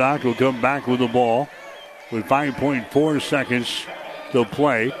 Elmwood Murdock will come back with the ball with 5.4 seconds to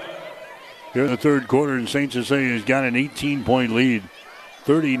play here in the third quarter, and St. Cecilia has got an 18-point lead,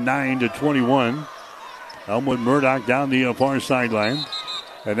 39-21. Elmwood Murdock down the far sideline.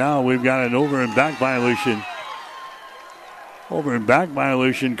 And now we've got an over and back violation. Over and back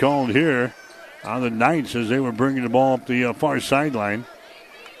violation called here on the Knights as they were bringing the ball up the far sideline.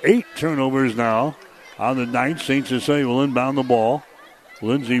 8 turnovers now on the Knights. St. Cecilia will inbound the ball.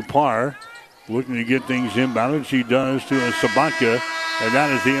 Lindsey Parr looking to get things inbounded. She does to a Sabatka, and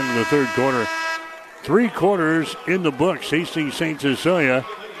that is the end of the third quarter. 3 quarters in the books. Hastings St. Cecilia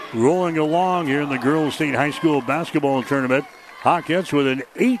rolling along here in the Girls State High School basketball tournament. Hawkins with an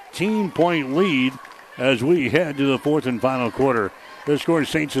 18-point lead as we head to the fourth and final quarter. The score is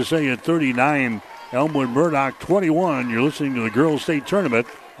St. Cecilia 39, Elmwood Murdock 21. You're listening to the Girls State Tournament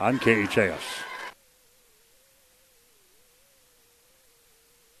on KHAS.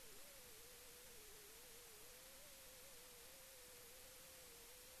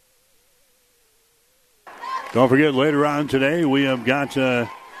 Don't forget, later on today, we have got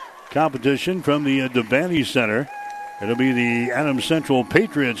competition from the Devaney Center. It'll be the Adams Central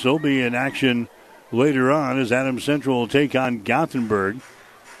Patriots. They'll be in action later on as Adams Central will take on Gothenburg.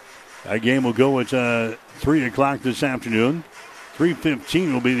 That game will go at 3 o'clock this afternoon.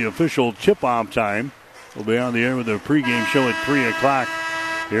 3:15 will be the official tip-off time. We'll be on the air with a pregame show at 3 o'clock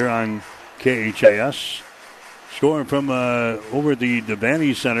here on KHAS. Scoring from over at the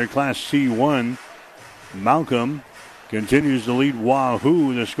Devaney Center, Class C1, Malcolm continues to lead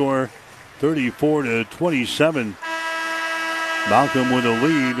Wahoo. The score 34-27. Malcolm with a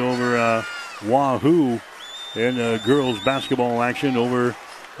lead over Wahoo in girls basketball action over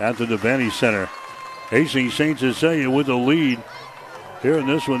at the Devaney Center. Hastings St. Cecilia with a lead here in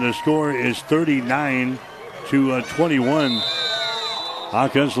this one. The score is 39-21.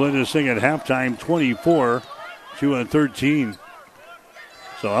 Hawkins led this thing at halftime 24-13.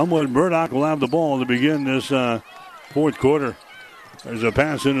 So Elmwood Murdock will have the ball to begin this fourth quarter. There's a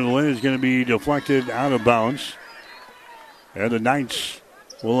pass into the lane. It's going to be deflected out of bounds. And the Knights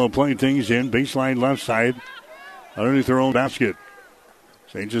will play things in. Baseline left side underneath their own basket.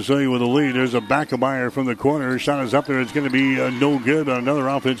 St. Cecilia with a lead. There's a Backemeyer from the corner. Shot is up there. It's going to be no good on another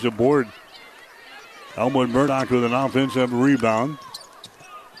offensive board. Elmwood Murdock with an offensive rebound.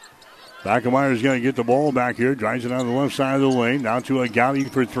 Backemeyer is going to get the ball back here. Drives it on the left side of the lane. Now to a Gotti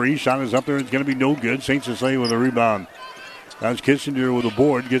for 3. Shot is up there. It's going to be no good. St. Cecilia with a rebound. That's Kissinger with the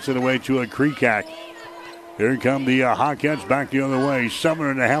board. Gets it away to a Kreekak. Here come the Hawkettes back the other way.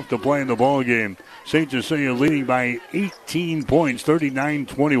 7.5 to play in the ball game. St. Cecilia leading by 18 points,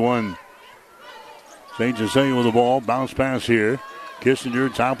 39-21. St. Cecilia with the ball. Bounce pass here.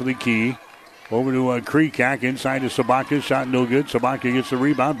 Kissinger top of the key. Over to Kreekak inside to Sabaka. Shot no good. Sabaka gets the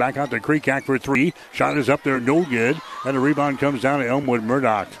rebound. Back out to Kreekak for 3. Shot is up there, no good. And the rebound comes down to Elmwood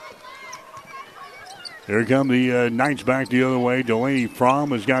Murdock. Here come the Knights back the other way. Delaney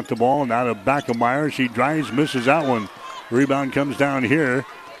Fromm has got the ball. Now to Backemeyer. She drives, misses that one. Rebound comes down here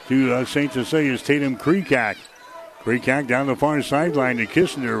to St. Cecilia's Tatum Kreekak. Kreekak down the far sideline to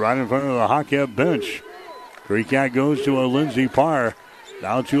Kissinger right in front of the Hawkette bench. Kreekak goes to a Lindsey Parr.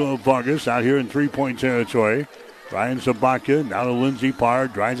 Now to a Vargas out here in three-point territory. Ryan Sabaka now to Lindsey Parr.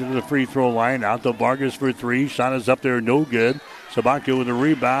 Drives it to the free throw line. Out to Vargas for 3. Shot is up there, no good. Sabaka with a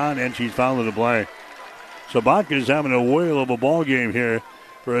rebound, and she's fouling the play. Sabaka's having a whale of a ball game here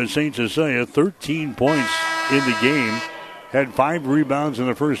for St. Cecilia. 13 points in the game. Had 5 rebounds in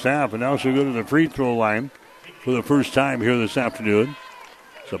the first half, and now she'll go to the free throw line for the first time here this afternoon.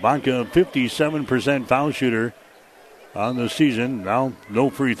 Sabanka, 57% foul shooter on the season. Now, no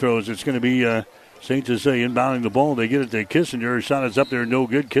free throws. It's going to be St. Cecilia inbounding the ball. They get it to Kissinger. Her shot is up there, no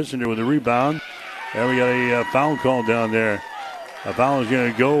good. Kissinger with a rebound. And we got a foul call down there. A foul is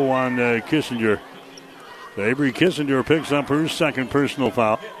going to go on Kissinger. So Avery Kissinger picks up her second personal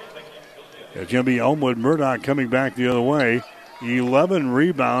foul. It's going to be Elmwood Murdock coming back the other way. 11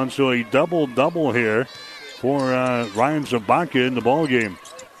 rebounds, so a double-double here for Ryan Sabanka in the ballgame.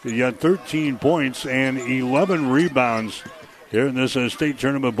 He got 13 points and 11 rebounds here in this state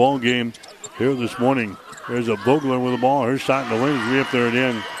tournament ballgame here this morning. There's a Vogler with the ball. Her shot in the lane is up there and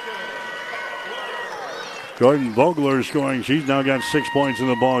in. Jordan Vogler scoring. She's now got 6 points in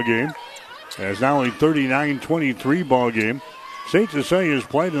the ballgame. It's now a 39-23 ballgame. St. Cecilia has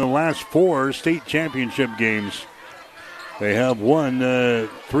played in the last 4 state championship games. They have won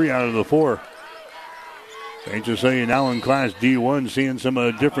 3 out of the 4. St. Cecilia now in Class D1, seeing some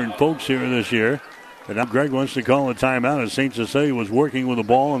different folks here this year. And now Greg wants to call a timeout as St. Cecilia was working with the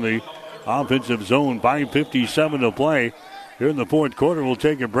ball in the offensive zone. 5:57 to play. Here in the fourth quarter, we'll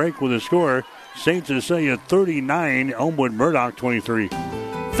take a break with a score. St. Cecilia 39, Elmwood Murdock 23.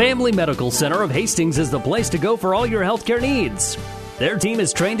 Family Medical Center of Hastings is the place to go for all your healthcare needs. Their team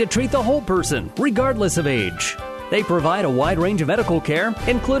is trained to treat the whole person, regardless of age. They provide a wide range of medical care,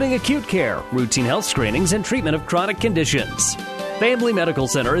 including acute care, routine health screenings, and treatment of chronic conditions. Family Medical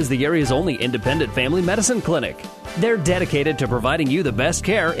Center is the area's only independent family medicine clinic. They're dedicated to providing you the best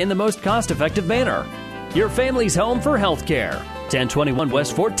care in the most cost-effective manner. Your family's home for health care. 1021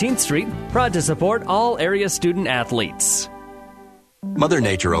 West 14th Street, proud to support all area student athletes. Mother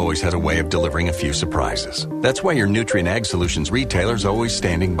Nature always has a way of delivering a few surprises. That's why your Nutrien Ag Solutions retailer's always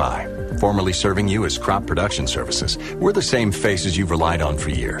standing by. Formerly serving you as crop production services, we're the same faces you've relied on for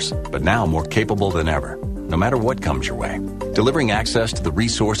years, but now more capable than ever, no matter what comes your way. Delivering access to the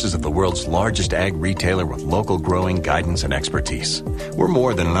resources of the world's largest ag retailer with local growing guidance and expertise. We're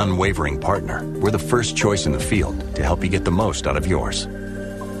more than an unwavering partner. We're the first choice in the field to help you get the most out of yours.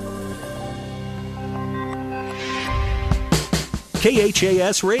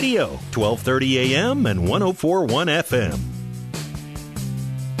 KHAS Radio, 1230 AM and 104.1 FM.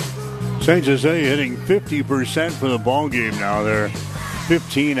 St. Cecilia hitting 50% for the ball game now. They're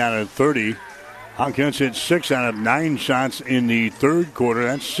 15 out of 30. Hawkins hit 6 out of 9 shots in the third quarter.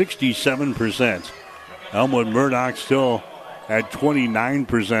 That's 67%. Elmwood Murdock still at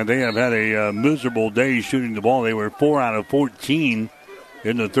 29%. They have had a miserable day shooting the ball. They were 4 out of 14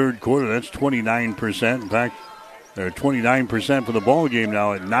 in the third quarter. That's 29%. In fact, they're 29% for the ball game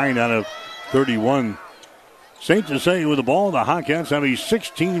now at 9 out of 31. St. Cecilia with the ball. The Hawkins have a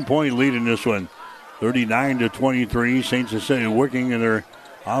 16-point lead in this one. 39-23. St. Cecilia working in their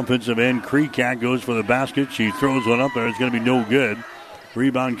offensive end. Kreekak goes for the basket. She throws one up there. It's going to be no good.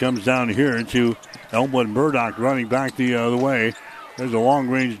 Rebound comes down here to Elmwood Murdock running back the other way. There's a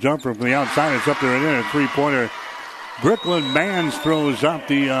long-range jumper from the outside. It's up there and in. A three-pointer. Brooklyn Mans throws up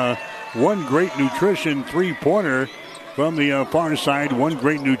the One Great Nutrition three-pointer from the far side. One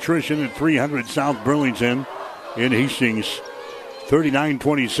Great Nutrition at 300 South Burlington in Hastings.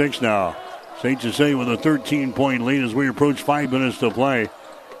 39-26 now. St. Cecilia with a 13-point lead as we approach 5 minutes to play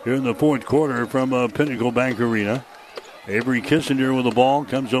here in the fourth quarter from Pinnacle Bank Arena. Avery Kissinger with the ball.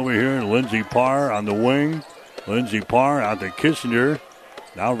 Comes over here. Lindsey Parr on the wing. Lindsey Parr out to Kissinger.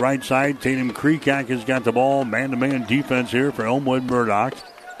 Now right side. Tatum Kreekak has got the ball. Man-to-man defense here for Elmwood Murdock.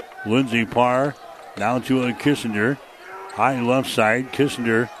 Lindsey Parr now to Kissinger. High left side.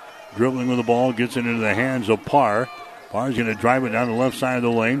 Kissinger dribbling with the ball. Gets it into the hands of Parr. Parr's going to drive it down the left side of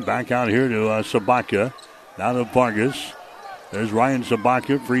the lane. Back out here to Sabanka. Now to Vargas. There's Ryan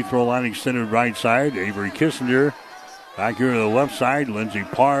Sabanka. Free throw line extended right side. Avery Kissinger. Back here to the left side. Lindsey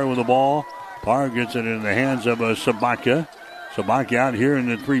Parr with the ball. Parr gets it in the hands of Sabanka. Sabanka out here in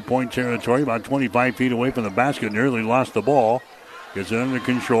the three-point territory. About 25 feet away from the basket. Nearly lost the ball. Gets it under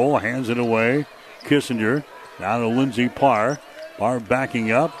control. Hands it away. Kissinger. Now to Lindsey Parr. Parr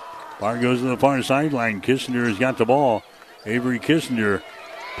backing up. Parr goes to the far sideline. Kissinger has got the ball. Avery Kissinger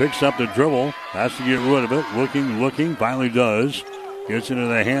picks up the dribble. Has to get rid of it. Looking. Finally does. Gets into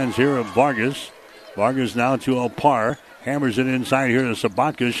the hands here of Vargas. Vargas now to Parr. Hammers it inside here to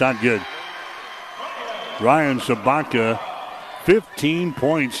Sabanka. Shot good. Ryan Sabanka, 15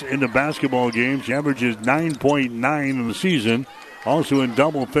 points in the basketball game. She averages 9.9 in the season. Also in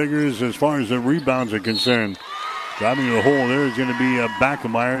double figures as far as the rebounds are concerned. Driving to the hole there is going to be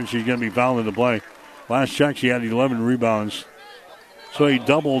Backemeyer, and she's going to be fouled in the play. Last check, she had 11 rebounds. So a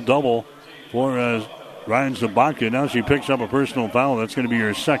double-double for Ryan Sabanka. Now she picks up a personal foul. That's going to be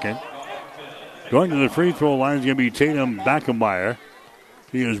her second. Going to the free throw line is going to be Tatum Backemeyer.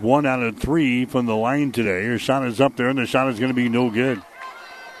 He is 1 out of 3 from the line today. Her shot is up there, and the shot is going to be no good.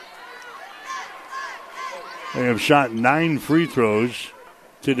 They have shot 9 free throws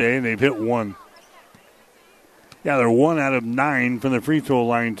today, and they've hit 1. Yeah, they're 1 out of 9 from the free throw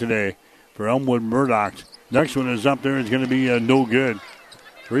line today for Elmwood Murdock. Next one is up there. It's going to be no good.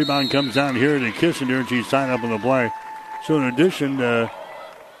 Rebound comes down here to Kissinger, and she's tied up in the play. So in addition to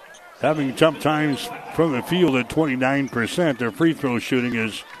having tough times from the field at 29%, their free throw shooting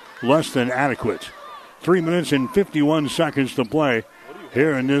is less than adequate. 3 minutes and 51 seconds to play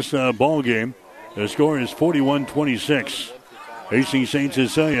here in this ball game. The score is 41-26. Hastings St.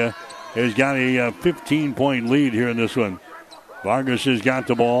 Cecilia has got a 15-point lead here in this one. Vargas has got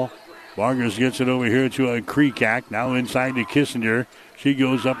the ball. Vargas gets it over here to a Kreekak. Now inside to Kissinger. She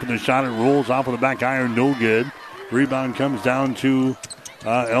goes up with the shot. It rolls off of the back iron. No good. Rebound comes down to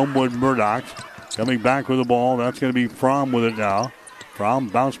Elmwood Murdock. Coming back with the ball. That's going to be Fromm with it now. Fromm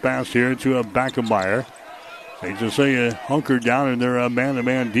bounce pass here to a Backenmeyer. St. Cecilia hunkered down in their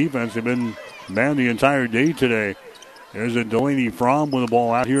man-to-man defense. They've been man the entire day today. There's a Delaney Fromm with the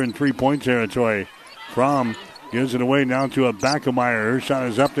ball out here in three-point territory. Fromm gives it away now to a Backenmeyer. Her shot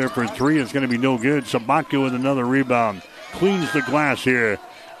is up there for 3. It's going to be no good. Sabatka with another rebound. Cleans the glass here.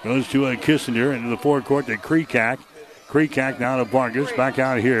 Goes to a Kissinger into the forecourt to Kreekak. Kreekak now to Vargas. Back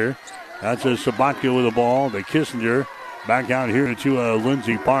out here. That's a Sabatka with the ball. The Kissinger back out here to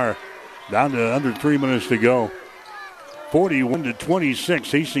Lindsey Parr. Down to under 3 minutes to go.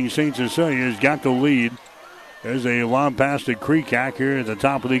 41-26. Hastings St. Cecilia has got the lead. There's a long pass to Kreekak here at the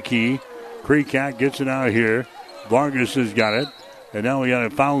top of the key. Kreekak gets it out here. Vargas has got it. And now we got a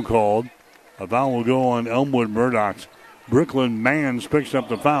foul called. A foul will go on Elmwood Murdock. Brooklyn Mans picks up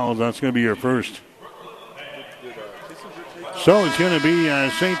the fouls. That's going to be your first. So it's going to be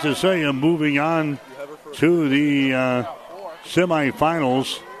St. Cecilia moving on to the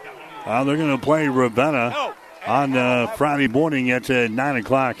semifinals. They're going to play Ravenna on Friday morning at 9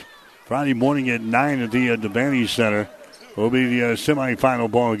 o'clock. Friday morning at 9 at the Devaney Center will be the semifinal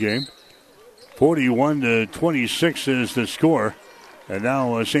ball game. 41-26 is the score. And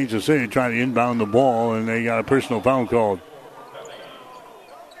now St. Cecilia trying to inbound the ball, and they got a personal foul called.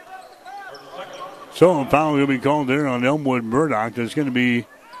 So a foul will be called there on Elmwood Murdock. There's going to be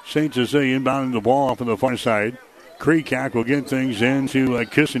St. Cecilia inbounding the ball off on the far side. Kreekak will get things into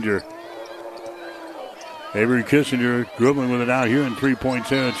Kissinger. Avery Kissinger dribbling with it out here in three-point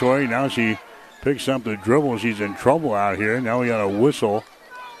territory. Now she picks up the dribble. She's in trouble out here. Now we got a whistle.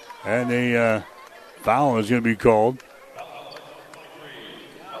 And a foul is going to be called.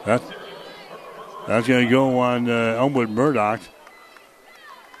 That's going to go on Elmwood Murdock.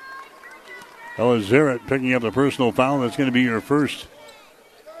 Ella Zarrett picking up the personal foul. That's going to be your first.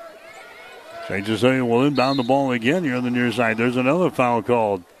 St. Cecilia will inbound the ball again here on the near side. There's another foul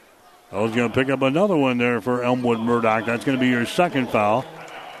called. Ella's going to pick up another one there for Elmwood Murdock. That's going to be your second foul.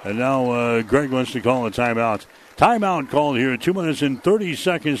 And now Greg wants to call a timeout. Timeout called here. 2 minutes and 30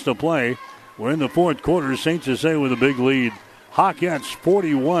 seconds to play. We're in the fourth quarter. St. Cecilia with a big lead. Hawkettes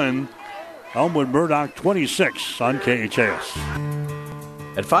 41, Elmwood Murdock 26 on KHAS.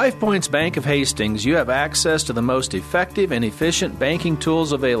 At 5 Points Bank of Hastings, you have access to the most effective and efficient banking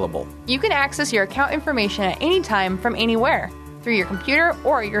tools available. You can access your account information at any time from anywhere, through your computer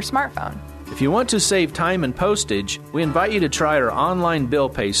or your smartphone. If you want to save time and postage, we invite you to try our online bill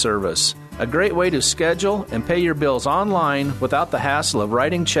pay service. A great way to schedule and pay your bills online without the hassle of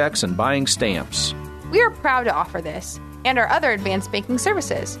writing checks and buying stamps. We are proud to offer this and our other advanced banking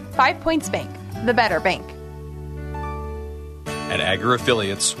services. 5 Points Bank, the better bank. At Agri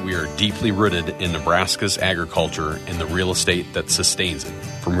Affiliates, we are deeply rooted in Nebraska's agriculture and the real estate that sustains it.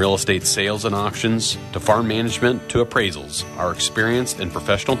 From real estate sales and auctions to farm management to appraisals, our experienced and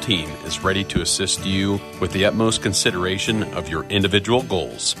professional team is ready to assist you with the utmost consideration of your individual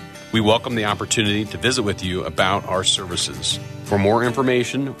goals. We welcome the opportunity to visit with you about our services. For more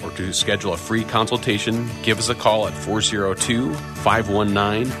information or to schedule a free consultation, give us a call at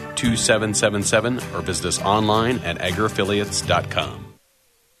 402-519-2777 or visit us online at agriaffiliates.com.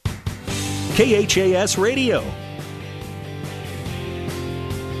 KHAS Radio.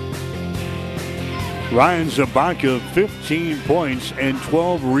 Ryan Zabaka, 15 points and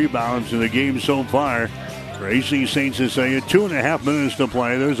 12 rebounds in the game so far. For Hastings St. Cecilia, 2.5 minutes to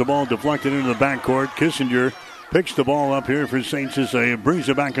play. There's a ball deflected into the backcourt. Kissinger picks the ball up here for St. Cecilia, brings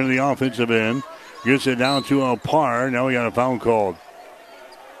it back into the offensive end, gets it down to a Parr. Now we got a foul called.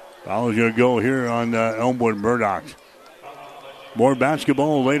 Foul is going to go here on Elmwood Murdock. More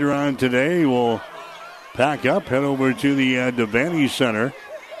basketball later on today. We'll pack up, head over to the Devaney Center.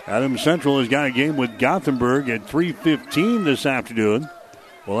 Adams Central has got a game with Gothenburg at 3:15 this afternoon.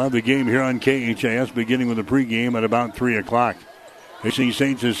 We'll have the game here on KHAS beginning with the pregame at about 3 o'clock. Hastings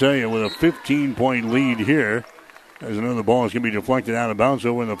St. Cecilia with a 15-point lead here. As another ball is going to be deflected out of bounds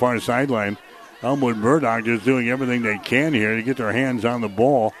over on the far sideline. Elmwood Murdock is doing everything they can here to get their hands on the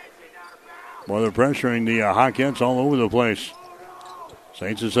ball while they're pressuring the Hawkettes all over the place.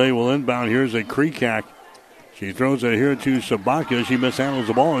 St. Cecilia will inbound. Here's a Kreekak. She throws it here to Sabaka. She mishandles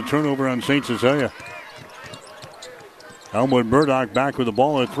the ball. A turnover on St. Cecilia. Elmwood Murdock back with the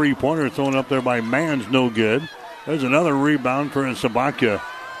ball. A three-pointer thrown up there by Mans. No good. There's another rebound for Sabaka.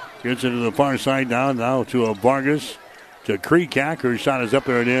 Gets it to the far side now to a Vargas. To Kreekak. Her shot is up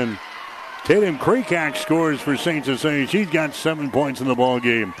there and in. Tatum Kreekak scores for St. Cecilia. She's got 7 points in the ball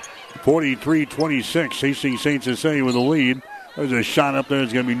game. 43-26. Hastings St. Cecilia with the lead. There's a shot up there.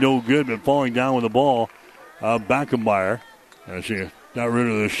 It's going to be no good, but falling down with the ball. Backenmeyer. She got rid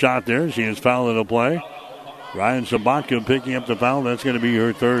of the shot there. She is fouled in the play. Ryan Sabatka picking up the foul. That's going to be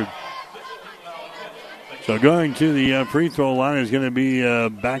her third. So going to the free throw line is going to be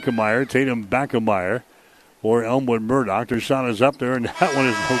Backenmeyer, Tatum Backenmeyer for Elmwood Murdock. Her shot is up there, and that one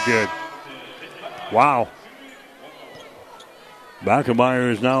is no good. Wow.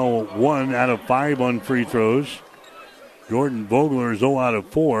 Backenmeyer is now 1 out of 5 on free throws. Jordan Vogler is 0 out of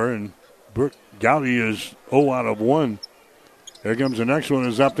 4, and Brooke Gowdy is 0 out of 1. Here comes the next one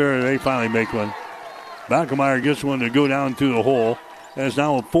is up there, and they finally make one. Backenmeyer gets one to go down through the hole. It's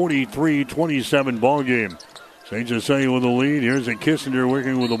now a 43-27 ball game. St. Cecilia with the lead. Here's a Kissinger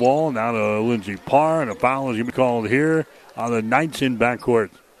working with the ball. Now to Lindsey Parr, and a foul is going to be called here on the Knights in backcourt.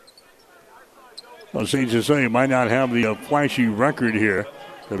 Well, St. Cecilia might not have the flashy record here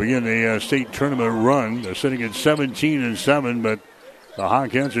to begin the state tournament run. They're sitting at 17-7, but the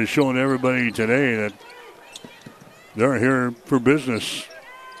Hawkettes are showing everybody today that they're here for business.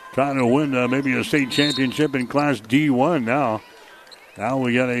 Trying to win maybe a state championship in Class D1 now. Now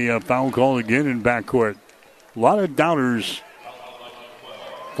we got a foul call again in backcourt. A lot of doubters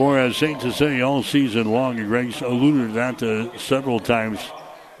for St. Cecilia all season long, and Greg's alluded to that several times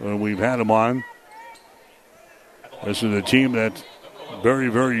when we've had him on. This is a team that's very,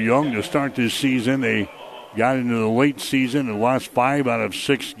 very young to start this season. They got into the late season and lost 5 out of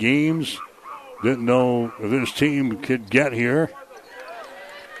 6 games. Didn't know if this team could get here.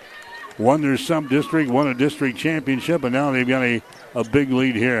 Won their sub-district, won a district championship, and now they've got a big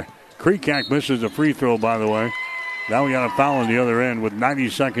lead here. Kreekak misses a free throw, by the way. Now we got a foul on the other end with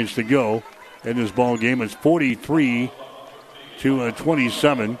 90 seconds to go in this ball game. It's 43-27.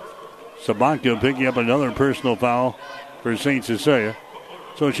 Sabatka picking up another personal foul for St. Cecilia.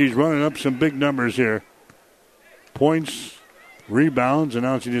 So she's running up some big numbers here. Points, rebounds, and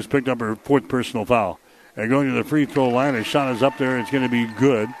now she just picked up her 4th personal foul. And going to the free throw line, a shot is up there. It's going to be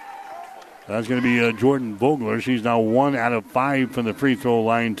good. That's going to be Jordan Vogler. She's now 1 out of 5 from the free throw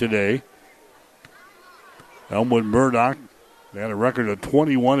line today. Elmwood Murdock, they had a record of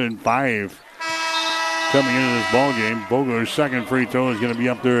 21-5 coming into this ball game. Vogler's second free throw is going to be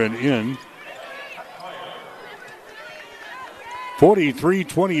up there and in.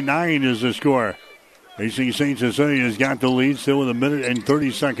 43-29 is the score. Hastings St. Cecilia has got the lead still with 1 minute and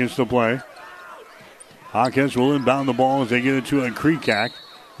 30 seconds to play. Hawkins will inbound the ball as they get it to a Kreekak.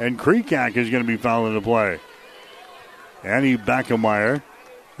 And Kreekak is going to be fouled in the play. Annie Backenmeyer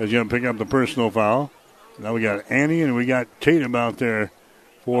is going to pick up the personal foul. Now we got Annie and we got Tatum out there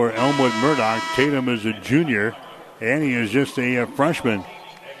for Elmwood Murdock. Tatum is a junior. Annie is just a freshman.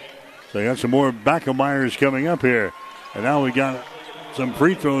 So you got some more Backenmeyers coming up here. And now we got some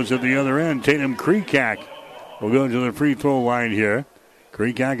free throws at the other end. Tatum Kreekak will go to the free throw line here.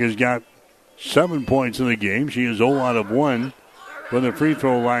 Kreekak has got 7 points in the game. She is 0 out of 1 from the free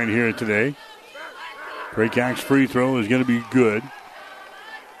throw line here today. Kreekak's free throw is going to be good.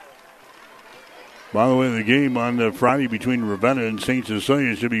 By the way, the game on Friday between Ravenna and St.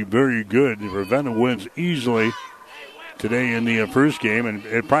 Cecilia should be very good. Ravenna wins easily today in the first game, and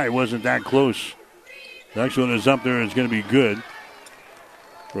it probably wasn't that close. Next one is up there. It's going to be good.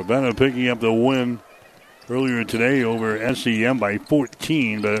 Ravenna picking up the win earlier today over SEM by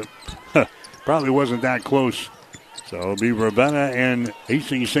 14, but it probably wasn't that close. So it'll be Ravenna and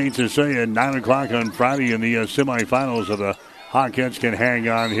Hastings St. Cecilia at 9 o'clock on Friday in the semifinals of the Hawkettes can hang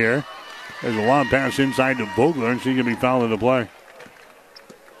on here. There's a long pass inside to Vogler, and she's going to be fouled in the play.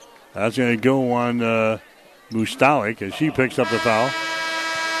 That's going to go on Mustalik as she picks up the foul.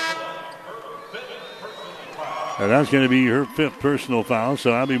 And that's going to be her 5th personal foul.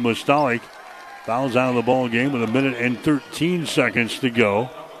 So that'll be Mustalik. Fouls out of the ball game with 1 minute and 13 seconds to go.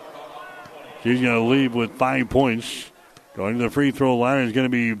 She's going to leave with 5 points. Going to the free throw line is going to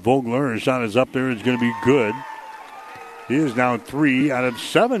be Vogler. Her shot is up there. It's going to be good. He is now 3 out of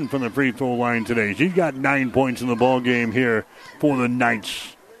 7 from the free throw line today. She's got 9 points in the ball game here for the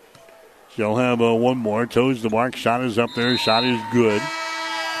Knights. She'll have one more. Toes the mark. Shot is up there. Shot is good.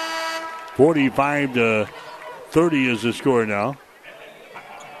 45-30 is the score now.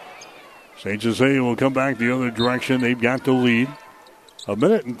 St. Cecilia will come back the other direction. They've got the lead. 1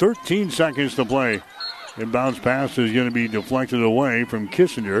 minute and 13 seconds to play. Inbounds pass is going to be deflected away from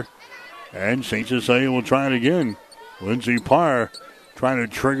Kissinger. And St. Cecilia will try it again. Lindsey Parr trying to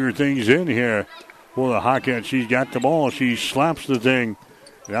trigger things in here for the Hawkettes. She's got the ball. She slaps the thing.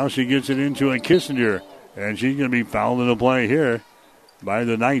 Now she gets it into a Kissinger. And she's going to be fouled in the play here by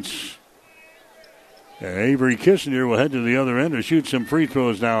the Knights. And Avery Kissinger will head to the other end to shoot some free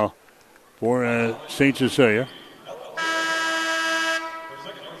throws now for St. Cecilia.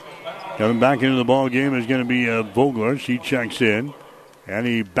 Coming back into the ball game is going to be Vogler. She checks in.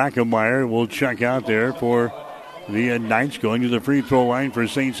 Annie Backemeyer will check out there for the Knights. Going to the free throw line for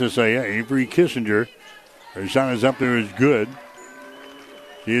St. Cecilia. Avery Kissinger. Her shot is up there is good.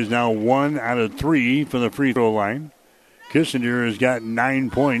 She is now 1 out of 3 from the free throw line. Kissinger has got 9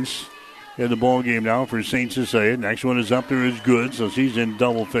 points in the ball game now for St. Cecilia. Next one is up there is good, so she's in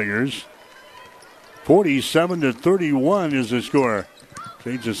double figures. 47-31 is the score.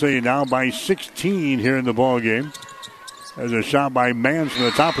 St. Cecilia now by 16 here in the ball game. There's a shot by Mans from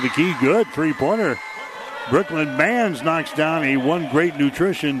the top of the key. Good three-pointer. Brooklyn Mans knocks down a One Great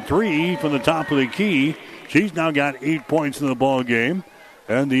Nutrition 3 from the top of the key. She's now got 8 points in the ball game.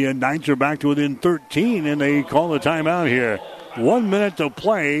 And the Knights are back to within 13, and they call a timeout here. 1 minute to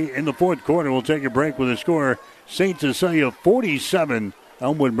play in the fourth quarter. We'll take a break with a score. St. Cecilia 47,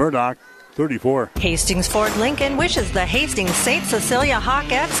 Elmwood Murdock 34. Hastings Ford Lincoln wishes the Hastings St. Cecilia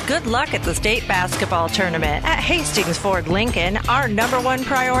Hawkettes good luck at the state basketball tournament. At Hastings Ford Lincoln, our #1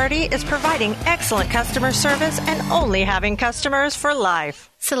 priority is providing excellent customer service and only having customers for life.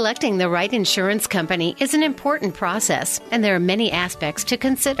 Selecting the right insurance company is an important process, and there are many aspects to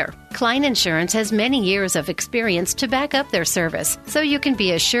consider. Klein Insurance has many years of experience to back up their service, so you can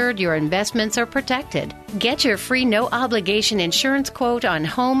be assured your investments are protected. Get your free no-obligation insurance quote on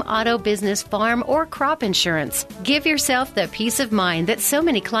home, auto, business, farm, or crop insurance. Give yourself the peace of mind that so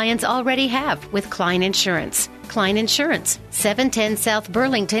many clients already have with Klein Insurance. Klein Insurance, 710 South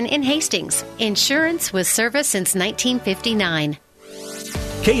Burlington in Hastings. Insurance with service since 1959.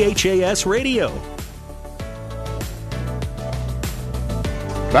 KHAS Radio.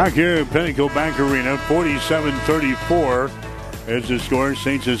 Back here at Pinnacle Bank Arena, 47-34 is the score.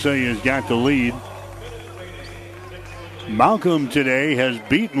 St. Cecilia's got the lead. Malcolm today has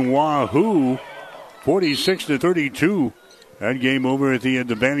beaten Wahoo 46-32. That game over at the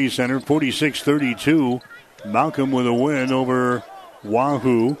Vandy Center, 46-32. Malcolm with a win over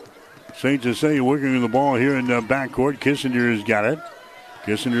Wahoo. St. Cecilia working the ball here in the backcourt. Kissinger has got it.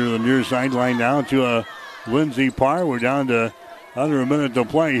 Kissinger to the near sideline now to Lindsey Parr. We're down to under a minute to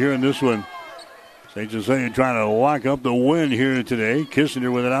play here in this one. St. Cecilia trying to lock up the win here today.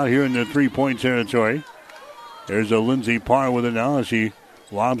 Kissinger with it out here in the three-point territory. There's a Lindsey Parr with it now as she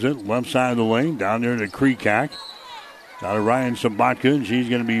lobs it left side of the lane down there to Kreekak. Now to Ryan Sabatka, and she's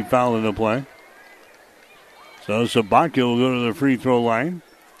going to be fouled in the play. So Sabatka will go to the free throw line.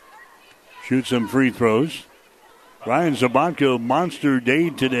 Shoot some free throws. Ryan Sabatka, monster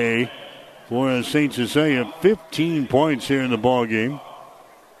day today for St. Cecilia. 15 points here in the ball game.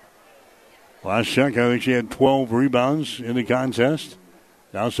 Last check, I think she had 12 rebounds in the contest.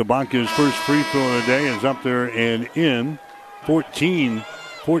 Now Sabatka's first free throw of the day is up there and in. 14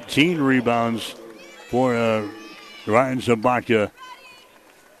 rebounds for Ryan Sabatka.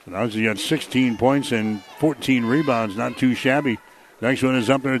 So now she's got 16 points and 14 rebounds. Not too shabby. Next one is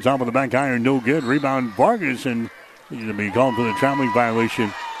up there at the top of the back iron. No good. Rebound Vargas, and he's going to be called for the traveling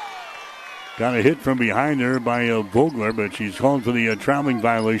violation. Got a hit from behind there by Vogler, but she's called for the traveling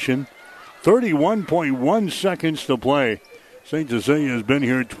violation. 31.1 seconds to play. St. Cecilia has been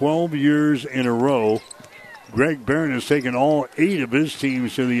here 12 years in a row. Greg Barron has taken all 8 of his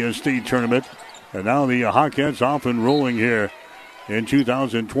teams to the state tournament. And now the Hawkettes off and rolling here in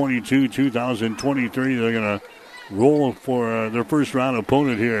 2022, 2023. They're going to roll for their first round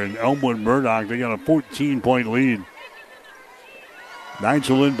opponent here in Elmwood Murdock. They got a 14-point lead. Knights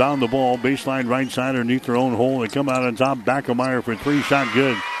will inbound the ball. Baseline right side underneath their own hole. They come out on top. Backemeyer for 3. Shot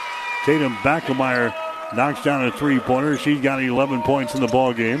good. Tatum Backemeyer knocks down a three-pointer. She's got 11 points in the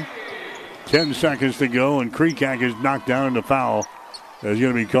ball game. 10 seconds to go, and Kreekak is knocked down in the foul. That's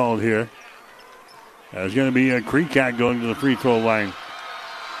going to be called here. There's going to be a Kreekak going to the free throw line.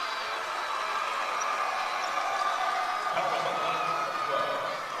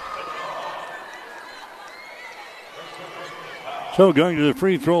 So going to the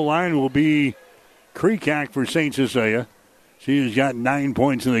free throw line will be Kreekak for St. Cecilia. She has got 9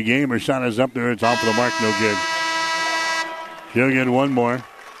 points in the game. Her shot is up there. It's off the mark. No good. She'll get one more.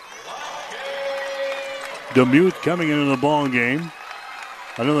 Demuth coming into the ball game.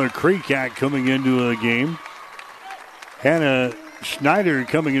 Another Kreekak coming into the game. Hannah Schneider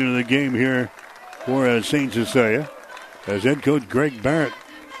coming into the game here for St. Cecilia as head coach Greg Barrett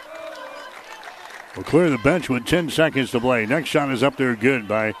will clear the bench with 10 seconds to play. Next shot is up there, good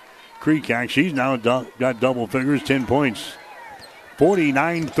by Kreekak. She's now got double figures, 10 points.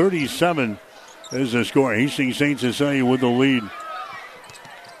 49-37 is the score. Hastings St. Cecilia with the lead.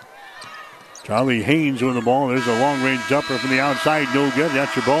 Charlie Haynes with the ball. There's a long-range jumper from the outside. No good.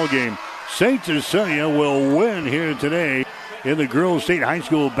 That's your ball game. St. Cecilia will win here today in the Girls State High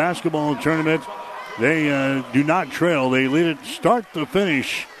School Basketball Tournament. They do not trail. They lead it start to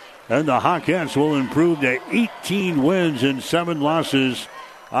finish. And the Hawkettes will improve to 18 wins and 7 losses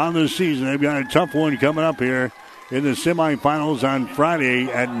on the season. They've got a tough one coming up here in the semifinals on Friday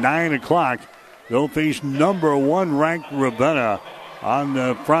at 9 o'clock. They'll face number 1 ranked Ravenna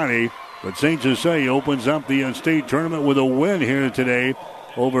on Friday. But St. Cecilia opens up the state tournament with a win here today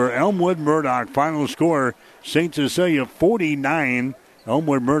over Elmwood Murdock. Final score, St. Cecilia 49,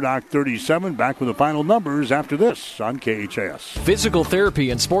 Elmwood Murdock 37. Back with the final numbers after this on KHAS. Physical Therapy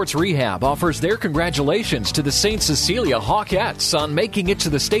and Sports Rehab offers their congratulations to the St. Cecilia Hawkettes on making it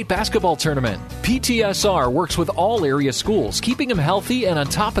to the state basketball tournament. PTSR works with all area schools, keeping them healthy and on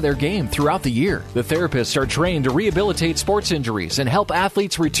top of their game throughout the year. The therapists are trained to rehabilitate sports injuries and help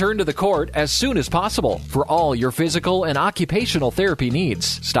athletes return to the court as soon as possible. For all your physical and occupational therapy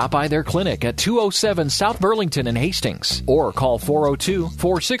needs, stop by their clinic at 207 South Burlington in Hastings or call 402-462-8824.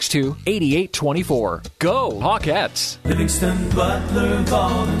 Go Hawkettes! Livingston Butler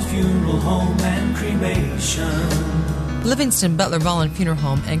Volunteer Funeral Home and Cremation. Livingston Butler Volunteer Funeral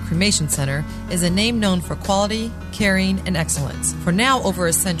Home and Cremation Center is a name known for quality, caring, and excellence. For now over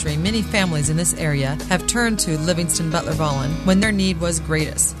a century, many families in this area have turned to Livingston Butler Volun when their need was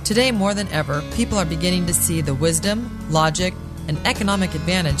greatest. Today, more than ever, people are beginning to see the wisdom, logic, and economic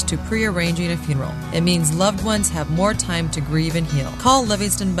advantage to pre-arranging a funeral. It means loved ones have more time to grieve and heal. Call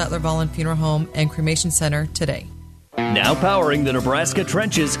Livingston Butler Volunteer Funeral Home and Cremation Center today. Now powering the Nebraska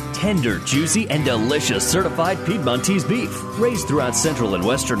trenches, tender, juicy, and delicious certified Piedmontese beef. Raised throughout central and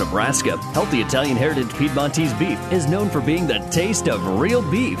western Nebraska, healthy Italian heritage Piedmontese beef is known for being the taste of real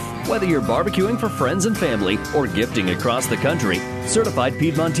beef. Whether you're barbecuing for friends and family or gifting across the country, certified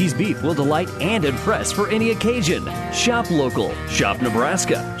Piedmontese beef will delight and impress for any occasion. Shop local, shop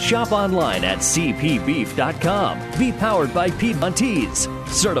Nebraska, shop online at cpbeef.com. Be powered by Piedmontese.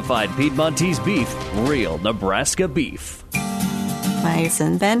 Certified Piedmontese beef, real Nebraska beef. My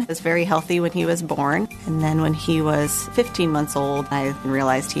son Ben was very healthy when he was born, and then when he was 15 months old, I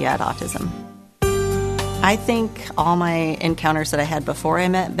realized he had autism. I think all my encounters that I had before I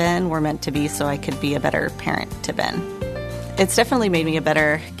met Ben were meant to be so I could be a better parent to Ben. It's definitely made me a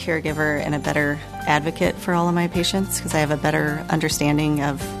better caregiver and a better advocate for all of my patients because I have a better understanding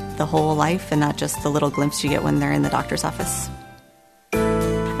of the whole life and not just the little glimpse you get when they're in the doctor's office.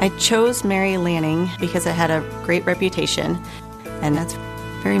 I chose Mary Lanning because it had a great reputation, and that's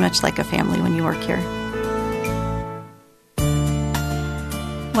very much like a family when you work here.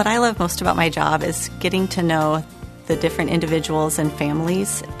 What I love most about my job is getting to know the different individuals and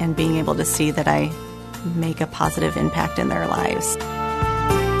families and being able to see that I make a positive impact in their lives.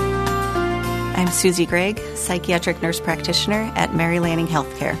 I'm Susie Gregg, psychiatric nurse practitioner at Mary Lanning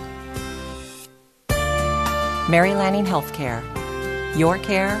Healthcare. Mary Lanning Healthcare. Your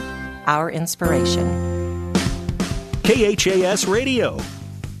care, our inspiration. KHAS Radio.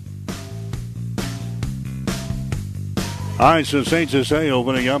 All right, so St. Cecilia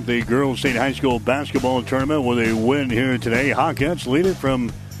opening up the Girls State High School Basketball Tournament with a win here today. Hawkettes lead it from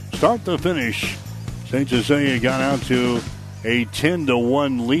start to finish. St. Cecilia got out to a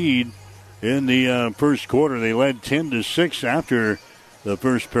 10-1 lead in the first quarter. They led 10-6 after the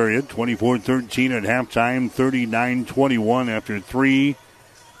first period, 24-13 at halftime, 39-21 after 3,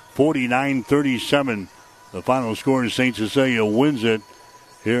 49-37. The final score is St. Cecilia wins it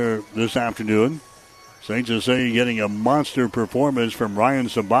here this afternoon. St. Cecilia getting a monster performance from Ryan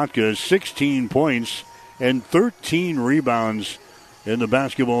Sabatka, 16 points and 13 rebounds in the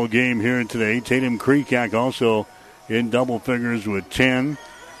basketball game here today. Tatum Kreekak also in double figures with 10.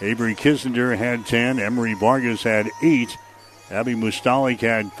 Avery Kissinger had 10. Emery Vargas had 8. Abby Mustalik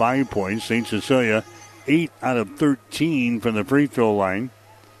had 5 points. St. Cecilia, 8 out of 13 from the free throw line.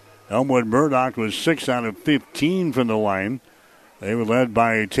 Elmwood Murdock was 6 out of 15 from the line. They were led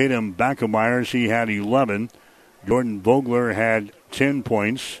by Tatum Backemeyer. She had 11. Jordan Vogler had 10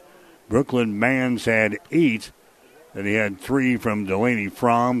 points. Brooklyn Mans had 8. Then he had 3 from Delaney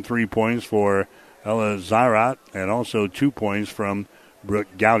Fromm, 3 points for Ella Zarat, and also 2 points from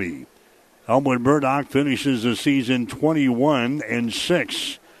Brooke Gowdy. Elmwood Murdock finishes the season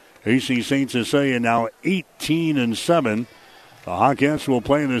 21-6. Hastings St. Cecilia now 18-7. The Hawkettes will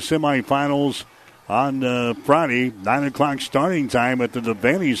play in the semifinals on Friday, 9 o'clock starting time at the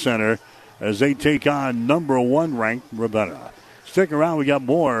Devaney Center as they take on number 1 ranked Ravenna. Stick around, we got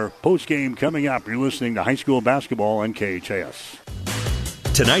more post-game coming up. You're listening to high school basketball on KHAS.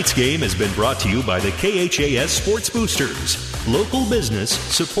 Tonight's game has been brought to you by the KHAS Sports Boosters, local business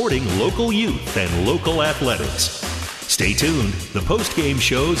supporting local youth and local athletics. Stay tuned. The post-game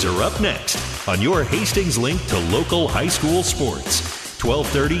shows are up next on your Hastings link to local high school sports.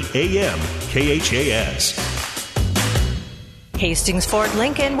 12:30 a.m. KHAS. Hastings Ford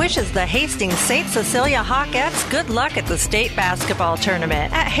Lincoln wishes the Hastings St. Cecilia Hawkettes good luck at the state basketball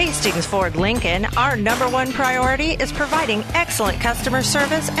tournament. At Hastings Ford Lincoln, our number 1 priority is providing excellent customer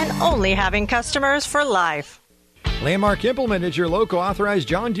service and only having customers for life. Landmark Implement is your local authorized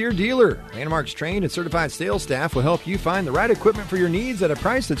John Deere dealer. Landmark's trained and certified sales staff will help you find the right equipment for your needs at a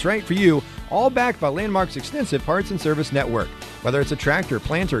price that's right for you, all backed by Landmark's extensive parts and service network. Whether it's a tractor,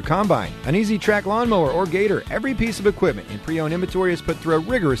 planter, combine, an easy-track lawnmower, or gator, every piece of equipment in pre-owned inventory is put through a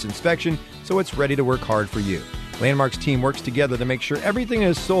rigorous inspection so it's ready to work hard for you. Landmark's team works together to make sure everything that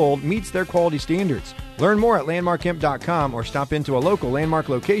is sold meets their quality standards. Learn more at landmarkimp.com or stop into a local Landmark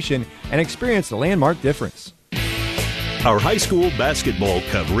location and experience the Landmark difference. Our high school basketball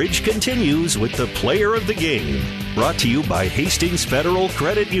coverage continues with the Player of the Game. Brought to you by Hastings Federal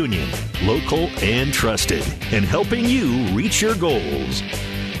Credit Union. Local and trusted. And helping you reach your goals.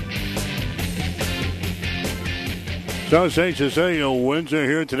 So St. Cecilia wins it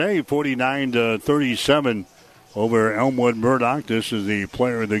here today, 49-37 over Elmwood Murdock. This is the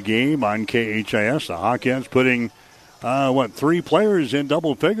Player of the Game on KHIS. The Hawkettes putting, 3 players in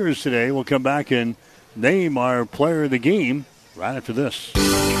double figures today. We'll come back and name our Player of the Game right after this.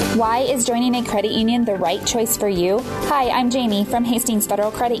 Why is joining a credit union the right choice for you? Hi, I'm Jamie from Hastings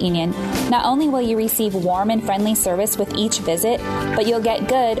Federal Credit Union. Not only will you receive warm and friendly service with each visit, but you'll get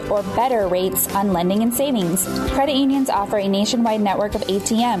good or better rates on lending and savings. Credit unions offer a nationwide network of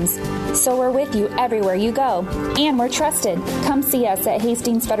ATMs, so we're with you everywhere you go. And we're trusted. Come see us at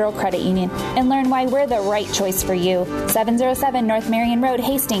Hastings Federal Credit Union and learn why we're the right choice for you. 707 North Marion Road,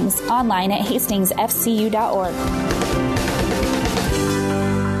 Hastings. Online at hastingsfcu.org.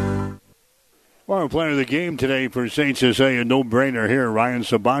 Well, Player of the Game today for St. Cecilia, no-brainer here. Ryan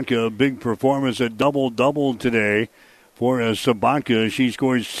Sabanka, big performance, a double-double today for Sabanka. She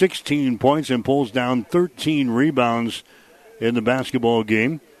scores 16 points and pulls down 13 rebounds in the basketball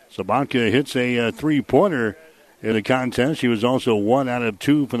game. Sabanka hits a three-pointer in the contest. She was also 1 out of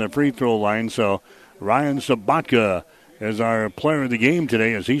 2 from the free throw line. So Ryan Sabanka is our Player of the Game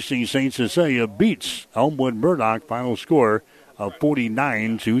today as Hastings St. Cecilia beats Elmwood Murdock. Final score of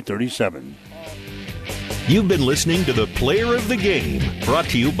 49-37. You've been listening to the Player of the Game, brought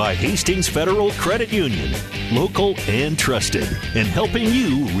to you by Hastings Federal Credit Union, local and trusted, and helping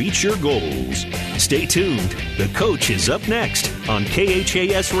you reach your goals. Stay tuned. The Coach is up next on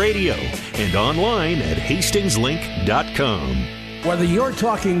KHAS Radio and online at hastingslink.com. Whether you're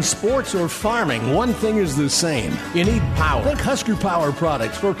talking sports or farming, one thing is the same. You need power. Think Husker Power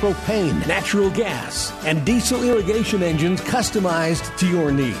products for propane, natural gas, and diesel irrigation engines customized to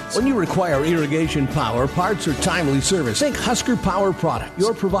your needs. When you require irrigation power, parts, or timely service, think Husker Power product,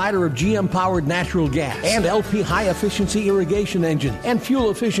 your provider of GM-powered natural gas and LP high-efficiency irrigation engine and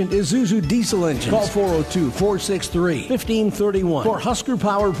fuel-efficient Isuzu diesel engines. Call 402-463-1531 for Husker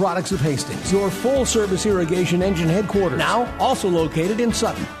Power products of Hastings, your full-service irrigation engine headquarters. Now, also located in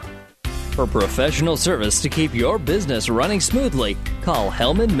Sutton. For professional service to keep your business running smoothly, call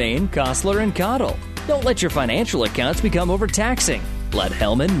Hellman, Maine, Kostler & Cottle. Don't let your financial accounts become overtaxing. Let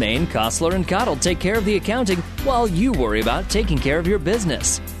Hellman, Maine, Kostler & Cottle take care of the accounting while you worry about taking care of your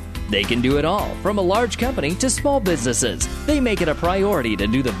business. They can do it all, from a large company to small businesses. They make it a priority to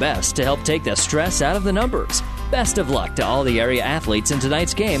do the best to help take the stress out of the numbers. Best of luck to all the area athletes in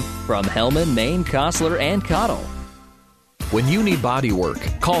tonight's game from Hellman, Maine, Kostler & Cottle. When you need body work,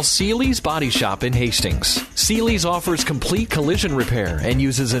 call Seeley's Body Shop in Hastings. Seeley's offers complete collision repair and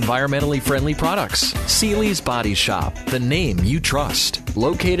uses environmentally friendly products. Seeley's Body Shop, the name you trust.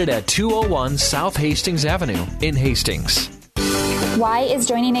 Located at 201 South Hastings Avenue in Hastings. Why is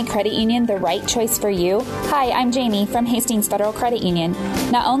joining a credit union the right choice for you? Hi, I'm Jamie from Hastings Federal Credit Union.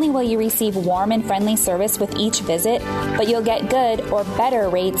 Not only will you receive warm and friendly service with each visit, but you'll get good or better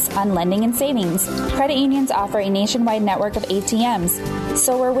rates on lending and savings. Credit unions offer a nationwide network of ATMs,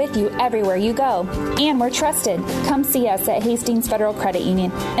 so we're with you everywhere you go. And we're trusted. Come see us at Hastings Federal Credit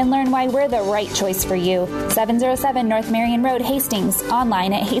Union and learn why we're the right choice for you. 707 North Marion Road, Hastings.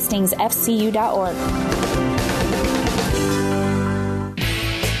 Online at hastingsfcu.org.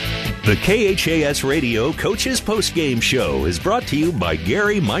 The KHAS Radio Coaches Postgame Show is brought to you by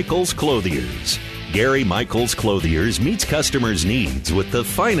Gary Michaels Clothiers. Gary Michaels Clothiers meets customers' needs with the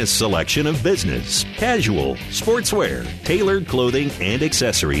finest selection of business, casual, sportswear, tailored clothing, and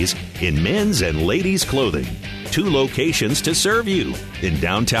accessories in men's and ladies' clothing. 2 locations to serve you, in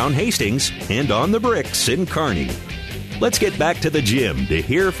downtown Hastings and on the Bricks in Kearney. Let's get back to the gym to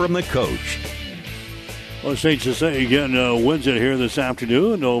hear from the coach. Well, St. Cecilia again wins it here this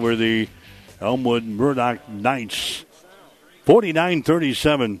afternoon over the Elmwood Murdock Knights.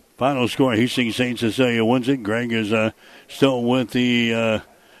 49-37 final score. Hastings St. Cecilia wins it. Greg is still with the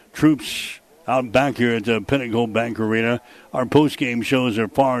troops out back here at the Pinnacle Bank Arena. Our post-game shows are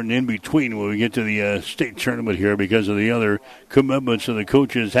far and in between when we get to the state tournament here because of the other commitments that the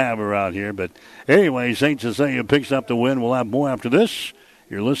coaches have around here. But anyway, St. Cecilia picks up the win. We'll have more after this.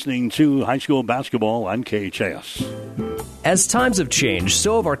 You're listening to high school basketball on KHAS. As times have changed,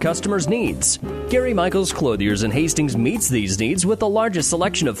 so have our customers' needs. Gary Michaels Clothiers in Hastings meets these needs with the largest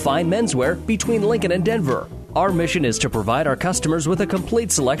selection of fine menswear between Lincoln and Denver. Our mission is to provide our customers with a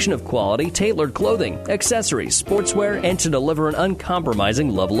complete selection of quality, tailored clothing, accessories, sportswear, and to deliver an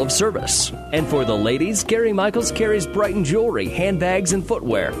uncompromising level of service. And for the ladies, Gary Michaels carries Brighton jewelry, handbags, and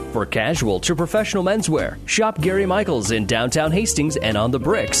footwear. For casual to professional menswear, shop Gary Michaels in downtown Hastings and on the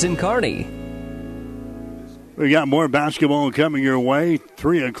Bricks in Kearney. We got more basketball coming your way.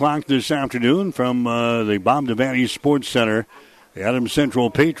 3 o'clock this afternoon from the Bob Devaney Sports Center. The Adams Central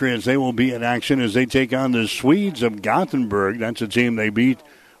Patriots, they will be in action as they take on the Swedes of Gothenburg. That's a team they beat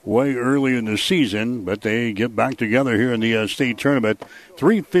way early in the season, but they get back together here in the state tournament.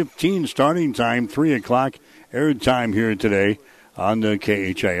 3:15 starting time, 3 o'clock air time here today on the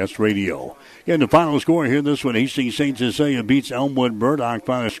KHAS radio. And the final score here, this one, Hastings St. Cecilia beats Elmwood Murdock.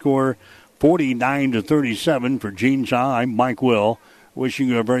 Final score 49-37 for Gene Shaw. I'm Mike Will, wishing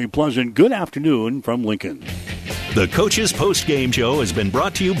you a very pleasant good afternoon from Lincoln. The Coach's Post-Game Show has been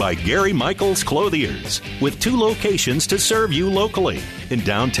brought to you by Gary Michaels Clothiers, with 2 locations to serve you locally, in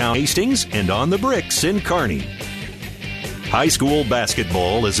downtown Hastings and on the Bricks in Kearney. High school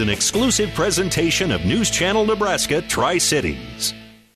basketball is an exclusive presentation of News Channel Nebraska Tri-Cities.